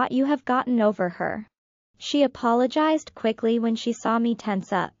 I thought you have gotten over her. She apologized quickly when she saw me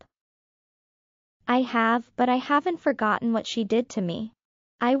tense up. I have, but I haven't forgotten what she did to me.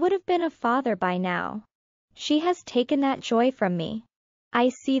 I would have been a father by now. She has taken that joy from me. I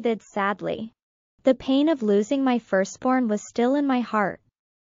seethed sadly. The pain of losing my firstborn was still in my heart.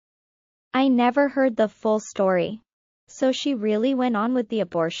 I never heard the full story. So she really went on with the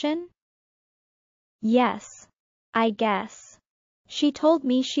abortion? Yes, I guess. She told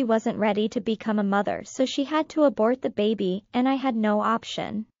me she wasn't ready to become a mother, so she had to abort the baby, and I had no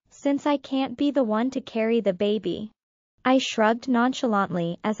option, since I can't be the one to carry the baby. I shrugged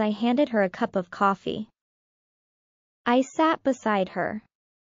nonchalantly as I handed her a cup of coffee. I sat beside her.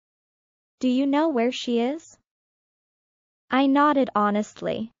 Do you know where she is? I nodded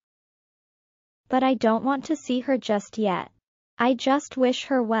honestly. But I don't want to see her just yet. I just wish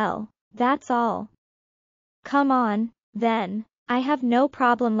her well, that's all. Come on, then. I have no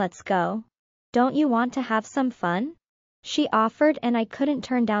problem, let's go. Don't you want to have some fun? She offered and I couldn't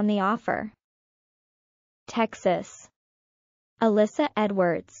turn down the offer. Texas. Elissa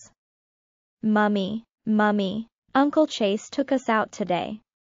Edwards. Mummy, Uncle Chase took us out today.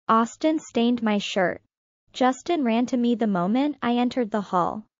 Austin stained my shirt. Justin ran to me the moment I entered the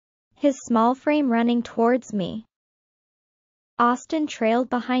hall, his small frame running towards me. Austin trailed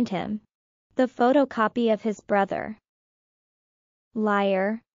behind him, the photocopy of his brother.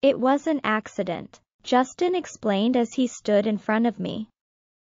 Liar, it was an accident, Justin explained as he stood in front of me.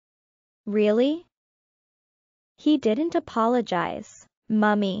 Really? He didn't apologize,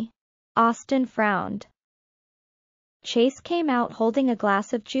 Mummy. Austin frowned. Chase came out holding a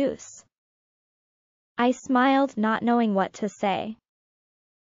glass of juice. I smiled, not knowing what to say.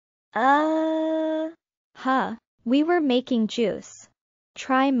 We were making juice.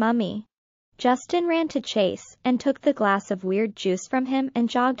 Try, Mummy. Justin ran to Chase and took the glass of weird juice from him and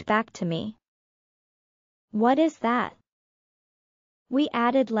jogged back to me. What is that? We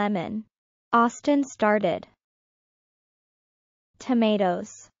added lemon. Austin started.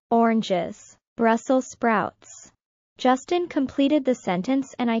 Tomatoes, oranges, Brussels sprouts. Justin completed the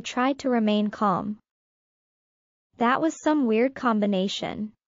sentence and I tried to remain calm. That was some weird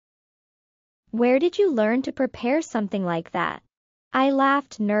combination. Where did you learn to prepare something like that? I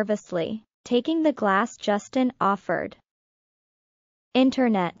laughed nervously, taking the glass Justin offered.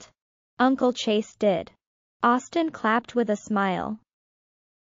 Internet. Uncle Chase did. Austin clapped with a smile.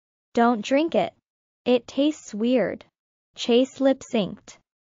 Don't drink it. It tastes weird. Chase lip-synced.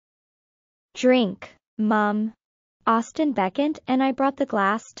 Drink, Mum. Austin beckoned and I brought the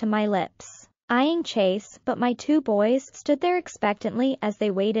glass to my lips, eyeing Chase, but my two boys stood there expectantly as they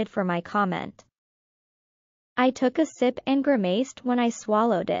waited for my comment. I took a sip and grimaced when I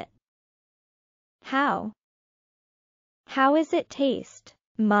swallowed it. How is it taste,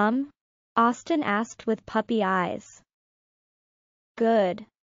 Mum? Austin asked with puppy eyes. Good.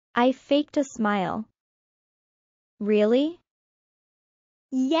 I faked a smile. Really?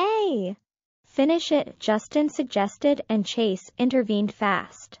 Yay! Finish it, Justin suggested, and Chase intervened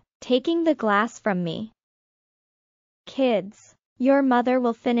fast, taking the glass from me. Kids, your mother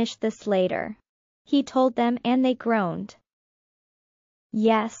will finish this later, he told them, and they groaned.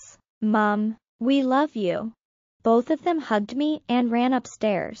 Yes, Mum, we love you. Both of them hugged me and ran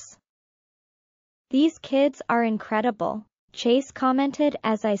upstairs. These kids are incredible, Chase commented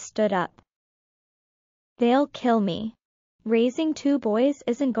as I stood up. They'll kill me. Raising two boys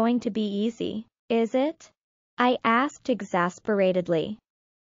isn't going to be easy, is it? I asked exasperatedly.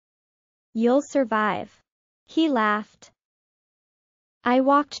 You'll survive. He laughed. I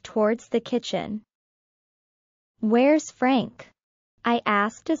walked towards the kitchen. Where's Frank? I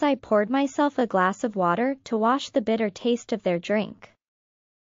asked as I poured myself a glass of water to wash the bitter taste of their drink.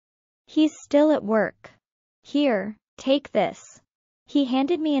 He's still at work. Here, take this. He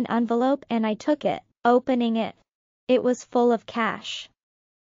handed me an envelope and I took it, opening it. It was full of cash.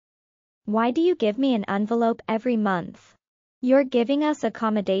 Why do you give me an envelope every month? You're giving us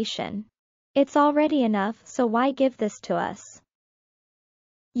accommodation. It's already enough, so why give this to us?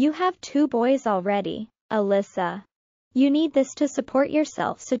 You have two boys already, Elissa. You need this to support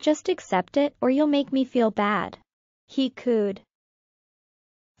yourself, so just accept it or you'll make me feel bad. He cooed.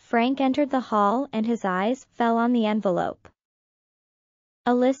 Frank entered the hall and his eyes fell on the envelope.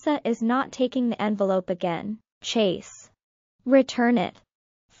 Elissa is not taking the envelope again, Chase. Return it,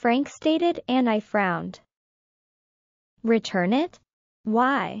 Frank stated, and I frowned. Return it?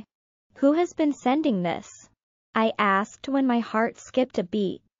 Why? Who has been sending this? I asked when my heart skipped a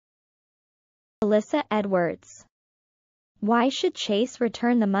beat. Elissa Edwards. Why should Chase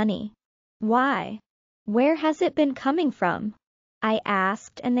return the money? Why? Where has it been coming from? I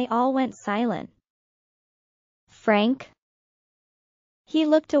asked, and they all went silent. Frank? He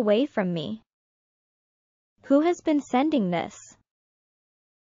looked away from me. Who has been sending this?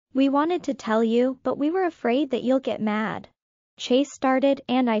 We wanted to tell you, but we were afraid that you'll get mad. Chase started,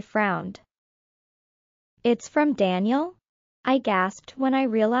 and I frowned. It's from Daniel? I gasped when I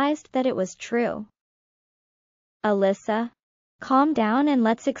realized that it was true. Elissa, calm down and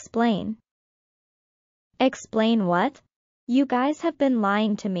let's explain. Explain what? You guys have been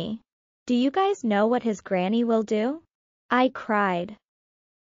lying to me. Do you guys know what his granny will do? I cried.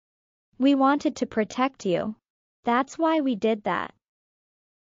 We wanted to protect you. That's why we did that.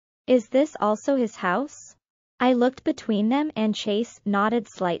 Is this also his house? I looked between them and Chase nodded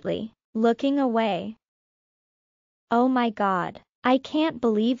slightly, looking away. Oh my God, I can't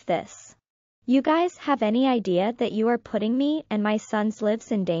believe this. You guys have any idea that you are putting me and my son's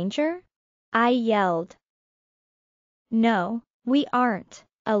lives in danger? I yelled. No, we aren't,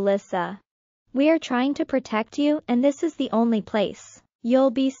 Elissa. We are trying to protect you and this is the only place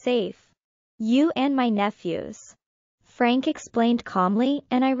you'll be safe. You and my nephews. Frank explained calmly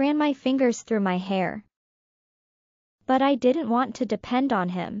and I ran my fingers through my hair. But I didn't want to depend on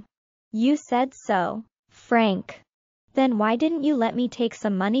him. You said so, Frank. Then why didn't you let me take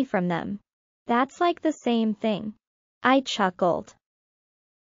some money from them? That's like the same thing. I chuckled.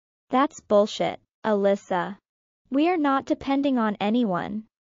 That's bullshit, Elissa. We are not depending on anyone.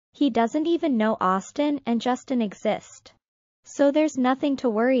 He doesn't even know Austin and Justin exist. So there's nothing to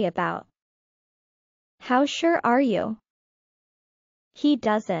worry about. How sure are you? He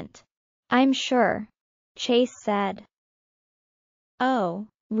doesn't. I'm sure, Chase said. Oh,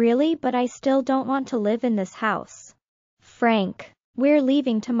 really? But I still don't want to live in this house. Frank, we're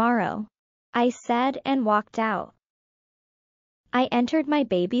leaving tomorrow, I said and walked out. I entered my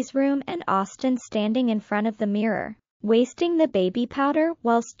baby's room and Austin standing in front of the mirror, wasting the baby powder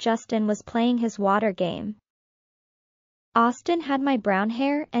whilst Justin was playing his water game. Austin had my brown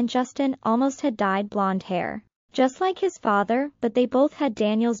hair and Justin almost had dyed blonde hair, just like his father, but they both had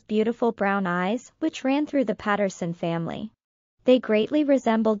Daniel's beautiful brown eyes, which ran through the Patterson family. They greatly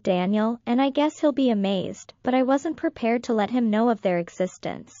resembled Daniel, and I guess he'll be amazed, but I wasn't prepared to let him know of their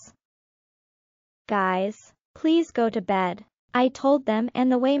existence. Guys, please go to bed, I told them,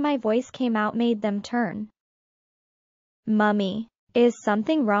 and the way my voice came out made them turn. Mummy, is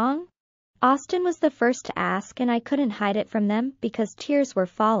something wrong? Austin was the first to ask and I couldn't hide it from them because tears were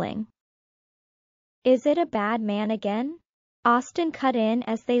falling. Is it a bad man again? Austin cut in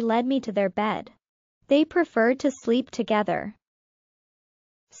as they led me to their bed. They preferred to sleep together.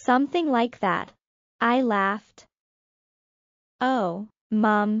 Something like that. I laughed. Oh,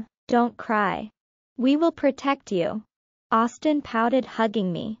 Mum, don't cry. We will protect you. Austin pouted,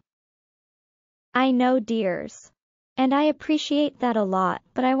 hugging me. I know, dears. And I appreciate that a lot,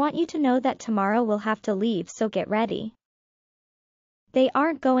 but I want you to know that tomorrow we'll have to leave, so get ready. They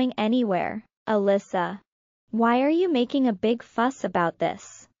aren't going anywhere, Elissa. Why are you making a big fuss about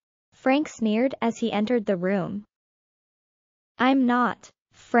this? Frank sneered as he entered the room. I'm not,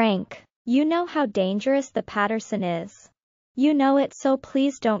 Frank. You know how dangerous the Patterson is. You know it, so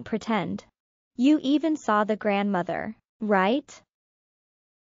please don't pretend. You even saw the grandmother, right?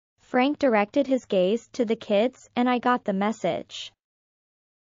 Frank directed his gaze to the kids and I got the message.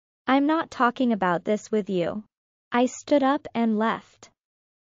 I'm not talking about this with you. I stood up and left.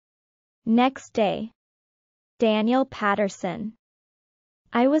 Next day. Daniel Patterson.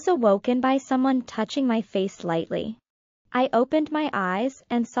 I was awoken by someone touching my face lightly. I opened my eyes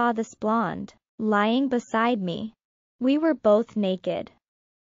and saw this blonde, lying beside me. We were both naked.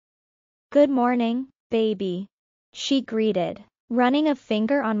 Good morning, baby, she greeted, running a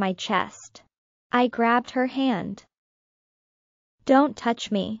finger on my chest. I grabbed her hand. Don't touch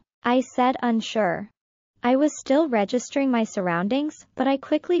me, I said, unsure. I was still registering my surroundings, but I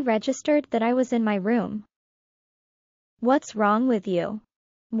quickly registered that I was in my room. What's wrong with you?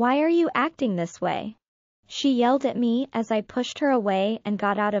 Why are you acting this way? She yelled at me as I pushed her away and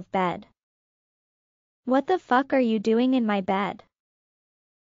got out of bed. What the fuck are you doing in my bed?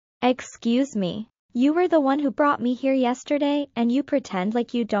 Excuse me, you were the one who brought me here yesterday and you pretend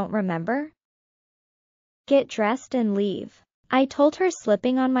like you don't remember? Get dressed and leave, I told her,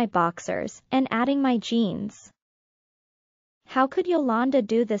 slipping on my boxers and adding my jeans. How could Yolanda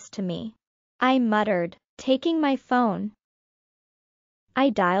do this to me? I muttered, taking my phone.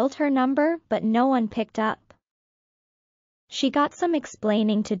 I dialed her number, but no one picked up. She got some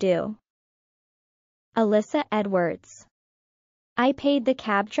explaining to do. Elissa Edwards. I paid the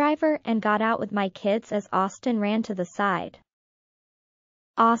cab driver and got out with my kids as Austin ran to the side.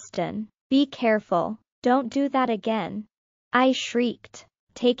 Austin, be careful, don't do that again, I shrieked,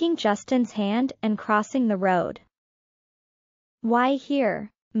 taking Justin's hand and crossing the road. Why here,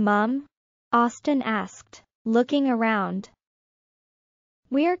 Mum? Austin asked, looking around.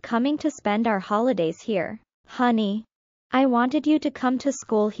 We're coming to spend our holidays here, honey. I wanted you to come to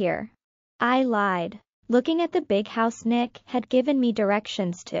school here. I lied, looking at the big house Nick had given me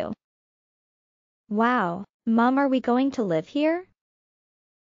directions to. Wow, Mum, are we going to live here?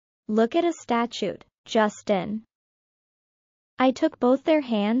 Look at a statue, Justin. I took both their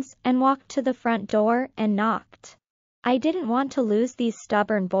hands and walked to the front door and knocked. I didn't want to lose these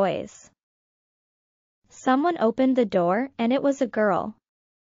stubborn boys. Someone opened the door and it was a girl.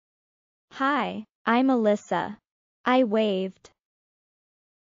 "Hi, I'm Elissa." I waved.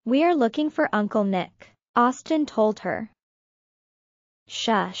 "We are looking for Uncle Nick," Austin told her.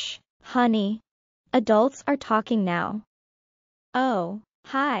 "Shush, honey. Adults are talking now." "Oh,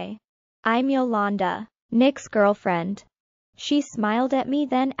 hi. I'm Yolanda, Nick's girlfriend." She smiled at me,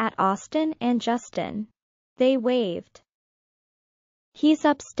 then at Austin and Justin. They waved. "He's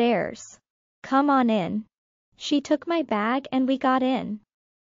upstairs. Come on in." She took my bag and we got in.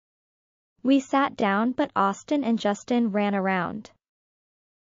 We sat down, but Austin and Justin ran around.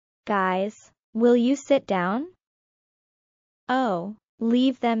 "Guys, will you sit down?" "Oh,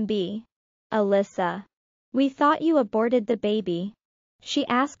 leave them be. Elissa. We thought you aborted the baby," she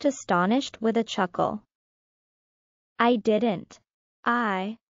asked, astonished with a chuckle. "I didn't.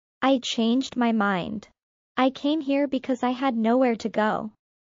 I changed my mind. I came here because I had nowhere to go."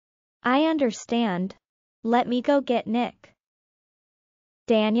 "I understand. Let me go get Nick."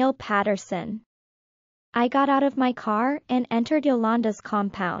 Daniel Patterson. I got out of my car and entered Yolanda's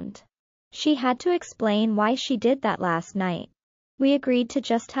compound. She had to explain why she did that last night. We agreed to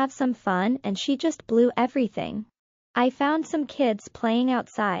just have some fun and she just blew everything. I found some kids playing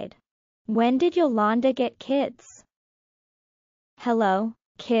outside. "When did Yolanda get kids?" "Hello,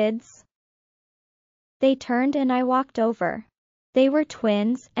 kids." They turned and I walked over. They were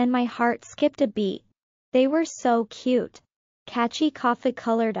twins and my heart skipped a beat. They were so cute. Catchy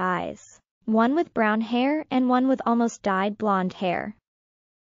coffee-colored eyes. One with brown hair and one with almost dyed blonde hair.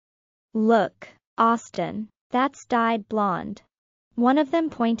 "Look, Austin, that's dyed blonde." One of them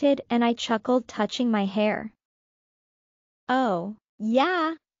pointed and I chuckled, touching my hair. "Oh,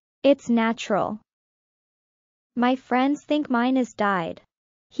 yeah. It's natural. My friends think mine is dyed."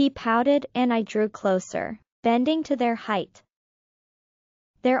 He pouted and I drew closer, bending to their height.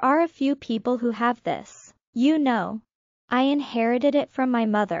 "There are a few people who have this, you know. I inherited it from my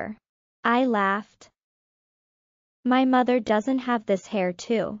mother." I laughed. "My mother doesn't have this hair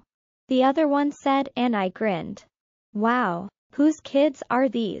too," the other one said, and I grinned. "Wow, whose kids are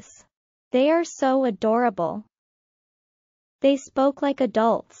these? They are so adorable." They spoke like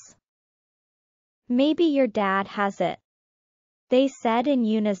adults. "Maybe your dad has it," they said in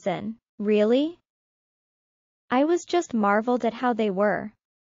unison. "Really?" I was just marveled at how they were.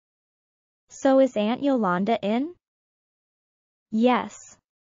 "So is Aunt Yolanda in?" "Yes.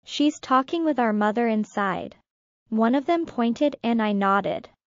 She's talking with our mother inside." One of them pointed and I nodded.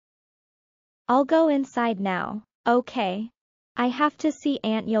 "I'll go inside now." "Okay. I have to see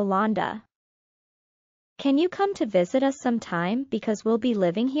Aunt Yolanda." "Can you come to visit us sometime because we'll be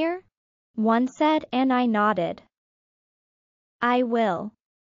living here?" one said, and I nodded. "I will."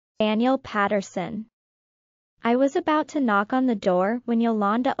 Daniel Patterson. I was about to knock on the door when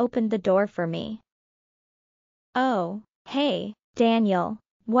Yolanda opened the door for me. "Oh, hey, Daniel,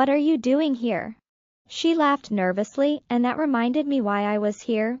 what are you doing here?" She laughed nervously, and that reminded me why I was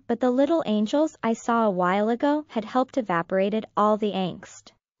here, but the little angels I saw a while ago had helped evaporated all the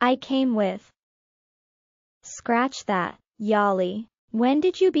angst I came with. "Scratch that, Yali. When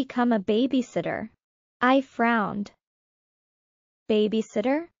did you become a babysitter?" I frowned.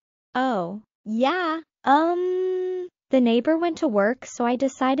 "Babysitter? Oh, yeah, the neighbor went to work so I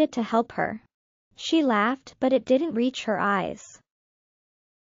decided to help her." She laughed, but it didn't reach her eyes.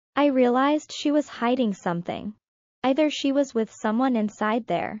 I realized she was hiding something. Either she was with someone inside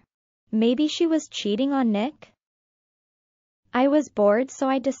there. Maybe she was cheating on Nick. I was bored, so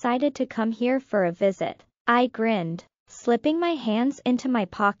I decided to come here for a visit. I grinned, slipping my hands into my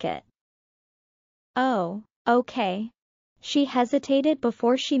pocket. "Oh, okay." She hesitated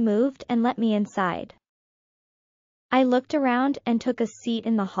before she moved and let me inside. I looked around and took a seat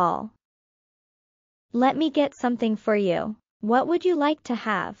in the hall. "Let me get something for you. What would you like to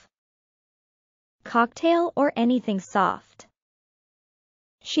have? Cocktail or anything soft?"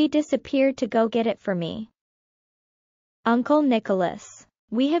 She disappeared to go get it for me. "Uncle Nicholas,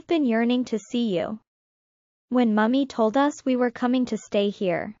 we have been yearning to see you. When Mummy told us we were coming to stay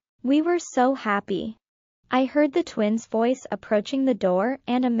here, we were so happy." I heard the twins' voice approaching the door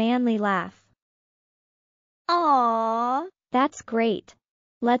and a manly laugh. "Aww, that's great.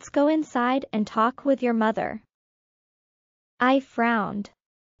 Let's go inside and talk with your mother." I frowned.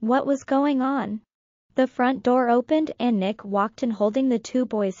 What was going on? The front door opened and Nick walked in, holding the two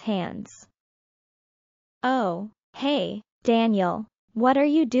boys' hands. "Oh, hey, Daniel, what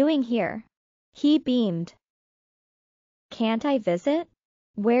are you doing here?" He beamed. "Can't I visit?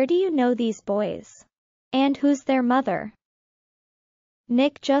 Where do you know these boys? And who's their mother?"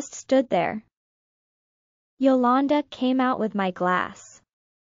 Nick just stood there. Yolanda came out with my glass.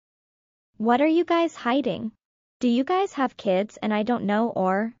 What are you guys hiding? Do you guys have kids and I don't know,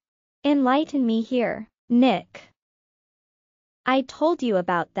 or? Enlighten me here, Nick. I told you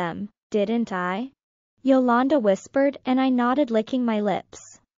about them, didn't I? Yolanda whispered and I nodded, licking my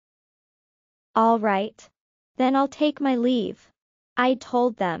lips. All right. Then I'll take my leave, I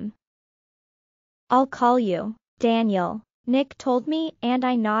told them. I'll call you, Daniel, Nick told me, and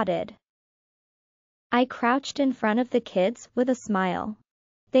I nodded. I crouched in front of the kids with a smile.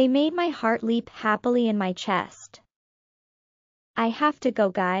 They made my heart leap happily in my chest. I have to go,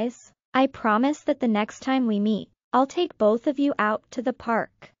 guys. I promise that the next time we meet, I'll take both of you out to the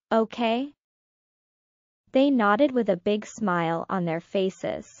park, okay? They nodded with a big smile on their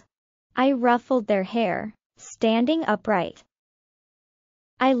faces. I ruffled their hair, standing upright.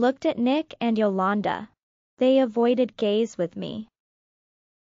 I looked at Nick and Yolanda. They avoided gaze with me.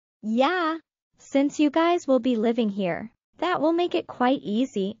 Yeah, since you guys will be living here, that will make it quite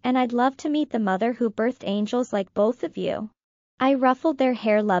easy, and I'd love to meet the mother who birthed angels like both of you. I ruffled their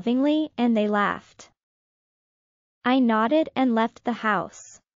hair lovingly and they laughed. I nodded and left the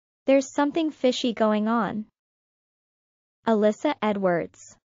house. There's something fishy going on. Elissa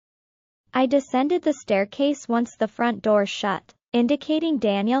Edwards. I descended the staircase once the front door shut, indicating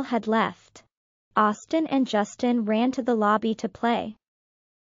Daniel had left. Austin and Justin ran to the lobby to play.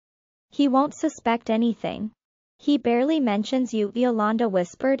 He won't suspect anything. He barely mentions you, Yolanda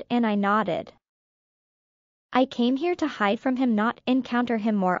whispered, and I nodded. I came here to hide from him, not encounter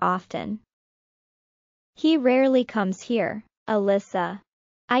him more often. He rarely comes here, Elissa.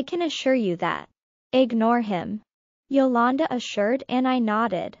 I can assure you that. Ignore him, Yolanda assured, and I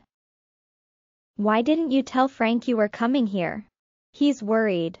nodded. Why didn't you tell Frank you were coming here? He's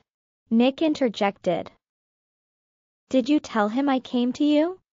worried, Nick interjected. Did you tell him I came to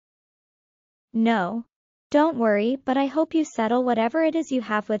you? No. Don't worry, but I hope you settle whatever it is you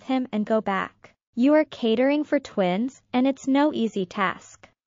have with him and go back. You are catering for twins, and it's no easy task,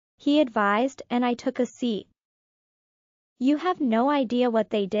 he advised, and I took a seat. You have no idea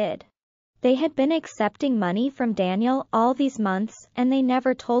what they did. They had been accepting money from Daniel all these months, and they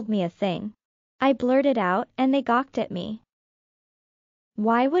never told me a thing. I blurted out, and they gawked at me.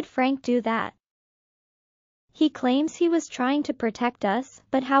 Why would Frank do that? He claims he was trying to protect us,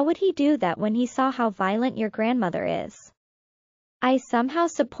 but how would he do that when he saw how violent your grandmother is? I somehow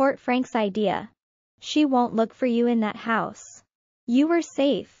support Frank's idea. She won't look for you in that house. You were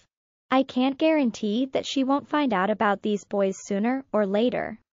safe. I can't guarantee that she won't find out about these boys sooner or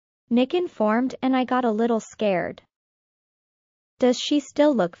later, Nick informed, and I got a little scared. Does she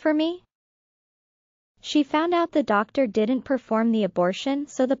still look for me? She found out the doctor didn't perform the abortion,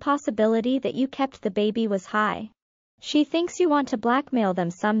 so the possibility that you kept the baby was high. She thinks you want to blackmail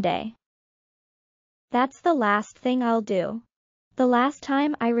them someday. That's the last thing I'll do. The last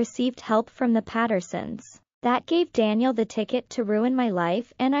time I received help from the Pattersons, that gave Daniel the ticket to ruin my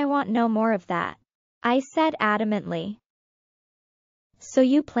life, and I want no more of that, I said adamantly. So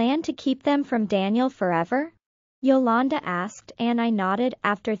you plan to keep them from Daniel forever? Yolanda asked, and I nodded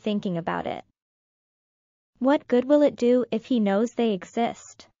after thinking about it. What good will it do if he knows they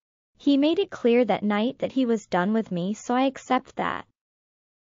exist? He made it clear that night that he was done with me, so I accept that.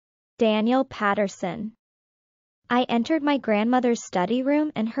 Daniel Patterson. I entered my grandmother's study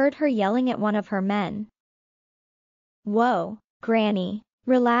room and heard her yelling at one of her men. Whoa, Granny,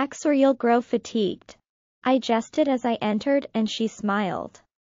 relax or you'll grow fatigued, I jested as I entered, and she smiled.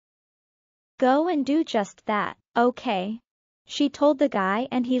 Go and do just that, okay, she told the guy,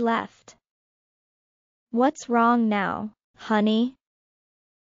 and he left. What's wrong now, honey?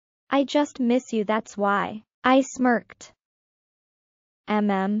 I just miss you, that's why, I smirked.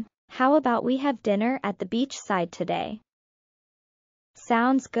 How about we have dinner at the beachside today?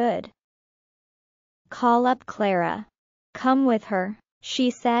 Sounds good. Call up Clara. Come with her, she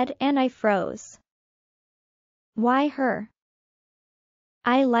said, and I froze. Why her?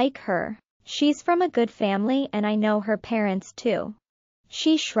 I like her. She's from a good family and I know her parents too.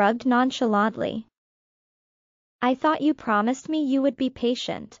 She shrugged nonchalantly. I thought you promised me you would be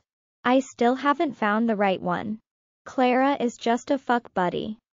patient. I still haven't found the right one. Clara is just a fuck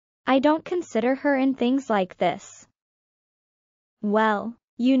buddy. I don't consider her in things like this. Well,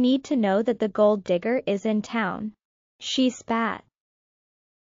 you need to know that the gold digger is in town. She spat.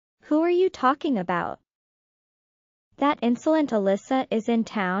 Who are you talking about? That insolent Elissa is in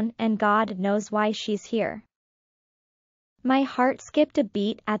town, and God knows why she's here. My heart skipped a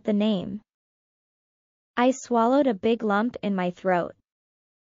beat at the name. I swallowed a big lump in my throat.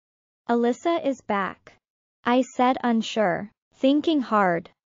 Elissa is back, I said, unsure, thinking hard.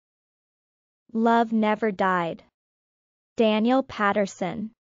 Love never died. Daniel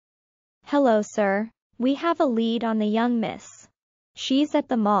Patterson. Hello, sir. We have a lead on the young miss. She's at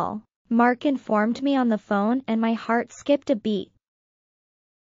the mall. Mark informed me on the phone and my heart skipped a beat.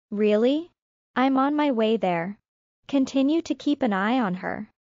 Really? I'm on my way there. Continue to keep an eye on her.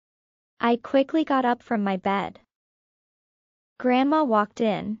 I quickly got up from my bed. Grandma walked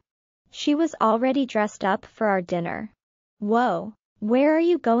in. She was already dressed up for our dinner. Whoa, where are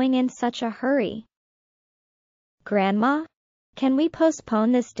you going in such a hurry? Grandma? Can we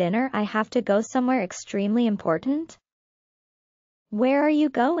postpone this dinner? I have to go somewhere extremely important. Where are you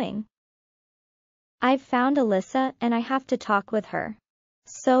going? I've found Elissa and I have to talk with her.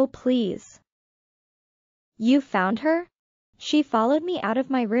 So please. You found her? She followed me out of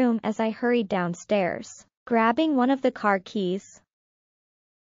my room as I hurried downstairs, grabbing one of the car keys.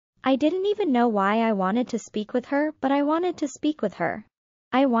 I didn't even know why I wanted to speak with her, but I wanted to speak with her.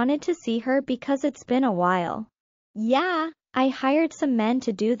 I wanted to see her because it's been a while. Yeah, I hired some men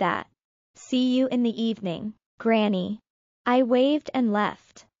to do that. See you in the evening, Granny. I waved and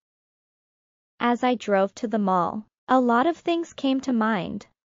left. As I drove to the mall, a lot of things came to mind.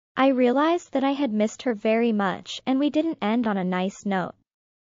 I realized that I had missed her very much and we didn't end on a nice note.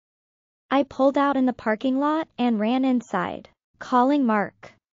 I pulled out in the parking lot and ran inside, calling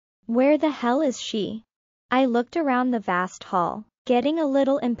Mark. Where the hell is she? I looked around the vast hall, getting a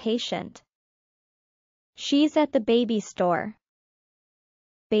little impatient. She's at the baby store.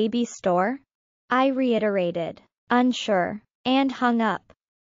 Baby store? I reiterated, unsure, and hung up.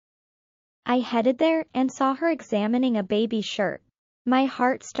 I headed there and saw her examining a baby shirt. My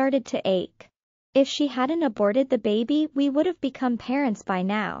heart started to ache. If she hadn't aborted the baby, we would have become parents by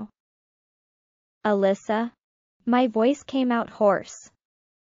now. Elissa? My voice came out hoarse.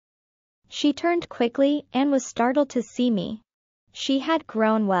 She turned quickly and was startled to see me. She had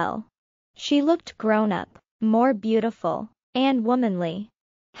grown well. She looked grown up, more beautiful, and womanly.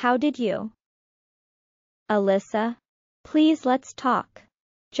 How did you? Elissa? Please let's talk.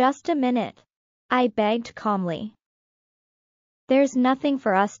 Just a minute. I begged calmly. There's nothing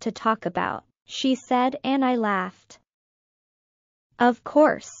for us to talk about, she said, and I laughed. Of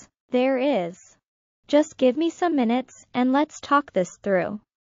course, there is. Just give me some minutes and let's talk this through.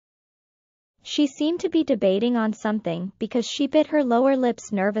 She seemed to be debating on something because she bit her lower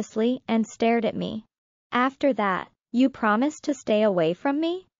lips nervously and stared at me. After that, you promise to stay away from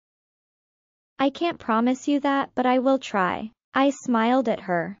me? I can't promise you that, but I will try. I smiled at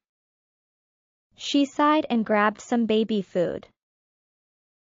her. She sighed and grabbed some baby food.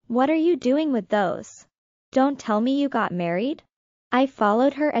 What are you doing with those? Don't tell me you got married? I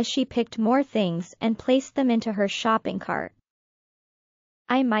followed her as she picked more things and placed them into her shopping cart.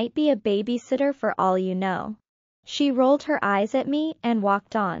 I might be a babysitter for all you know. She rolled her eyes at me and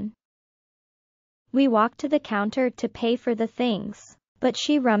walked on. We walked to the counter to pay for the things, but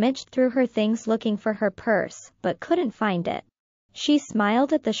she rummaged through her things looking for her purse, but couldn't find it. She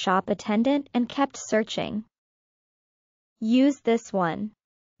smiled at the shop attendant and kept searching. Use this one.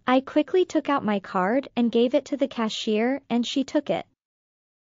 I quickly took out my card and gave it to the cashier and she took it.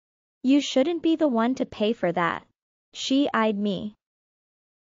 You shouldn't be the one to pay for that. She eyed me.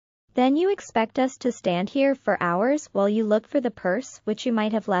 Then you expect us to stand here for hours while you look for the purse which you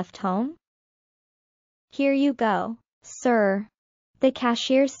might have left home? Here you go, sir, the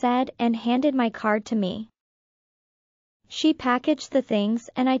cashier said and handed my card to me. She packaged the things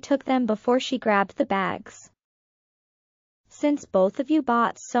and I took them before she grabbed the bags. Since both of you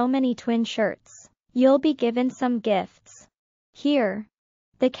bought so many twin shirts, you'll be given some gifts. Here.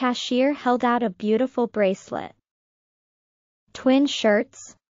 The cashier held out a beautiful bracelet. Twin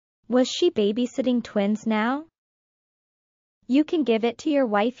shirts? Was she babysitting twins now? You can give it to your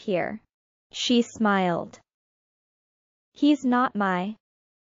wife here. She smiled. He's not my.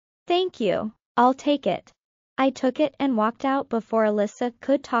 Thank you, I'll take it. I took it and walked out before Elissa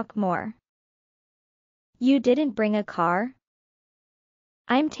could talk more. You didn't bring a car?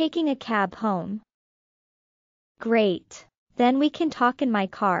 I'm taking a cab home. Great, then we can talk in my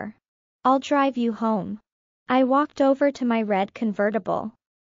car. I'll drive you home. I walked over to my red convertible.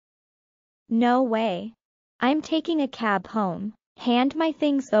 No way. I'm taking a cab home. Hand my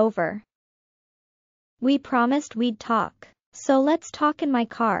things over. We promised we'd talk, so let's talk in my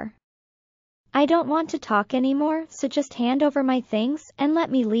car. I don't want to talk anymore, so just hand over my things and let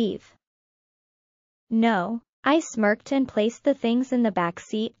me leave. No, I smirked and placed the things in the back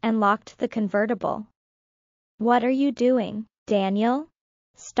seat and locked the convertible. What are you doing, Daniel?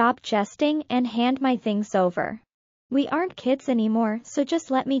 Stop jesting and hand my things over. We aren't kids anymore, so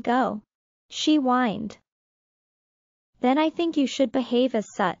just let me go. She whined. Then I think you should behave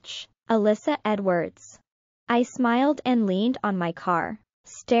as such, Elissa Edwards. I smiled and leaned on my car.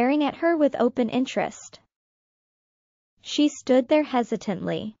 staring at her with open interest. She stood there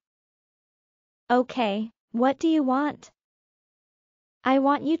hesitantly. Okay, what do you want? I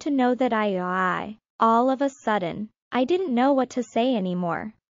want you to know that all of a sudden, I didn't know what to say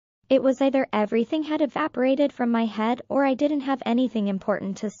anymore. It was either everything had evaporated from my head or I didn't have anything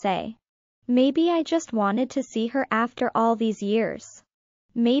important to say. Maybe I just wanted to see her after all these years.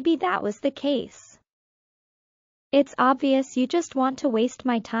 Maybe that was the case. It's obvious you just want to waste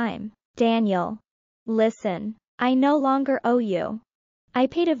my time. Daniel. Listen, I no longer owe you. I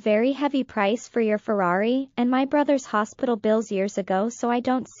paid a very heavy price for your Ferrari and my brother's hospital bills years ago, so I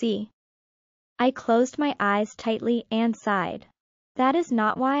don't see. I closed my eyes tightly and sighed. That is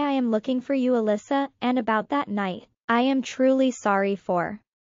not why I am looking for you, Elissa, and about that night, I am truly sorry for.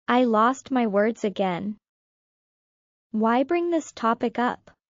 I lost my words again. Why bring this topic up?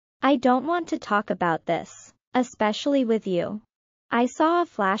 I don't want to talk about this, especially with you. I saw a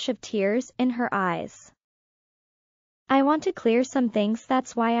flash of tears in her eyes. I want to clear some things,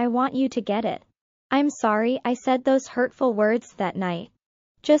 that's why I want you to get it. I'm sorry I said those hurtful words that night.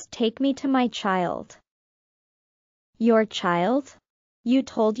 Just take me to my child. Your child? You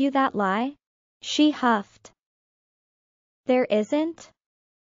told you that lie? She huffed. There isn't?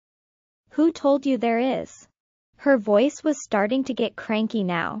 Who told you there is? Her voice was starting to get cranky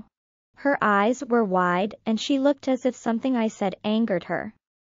now. Her eyes were wide and she looked as if something I said angered her.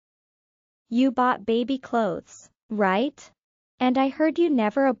 You bought baby clothes, right? And I heard you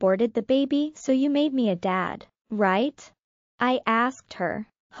never aborted the baby, so you made me a dad, right? I asked her,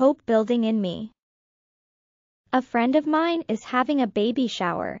 hope building in me. A friend of mine is having a baby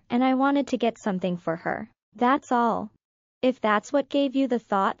shower and I wanted to get something for her. That's all. If that's what gave you the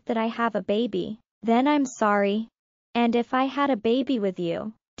thought that I have a baby, then I'm sorry. And if I had a baby with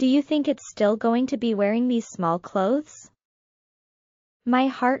you, do you think it's still going to be wearing these small clothes? My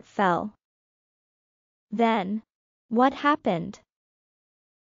heart fell. Then, what happened?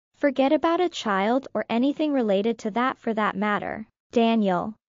 Forget about a child or anything related to that for that matter,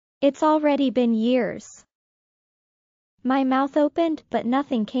 Daniel. It's already been years. My mouth opened but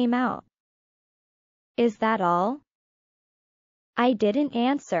nothing came out. Is that all? I didn't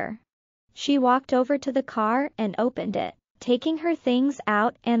answer. She walked over to the car and opened it, taking her things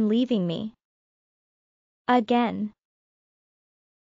out and leaving me. Again,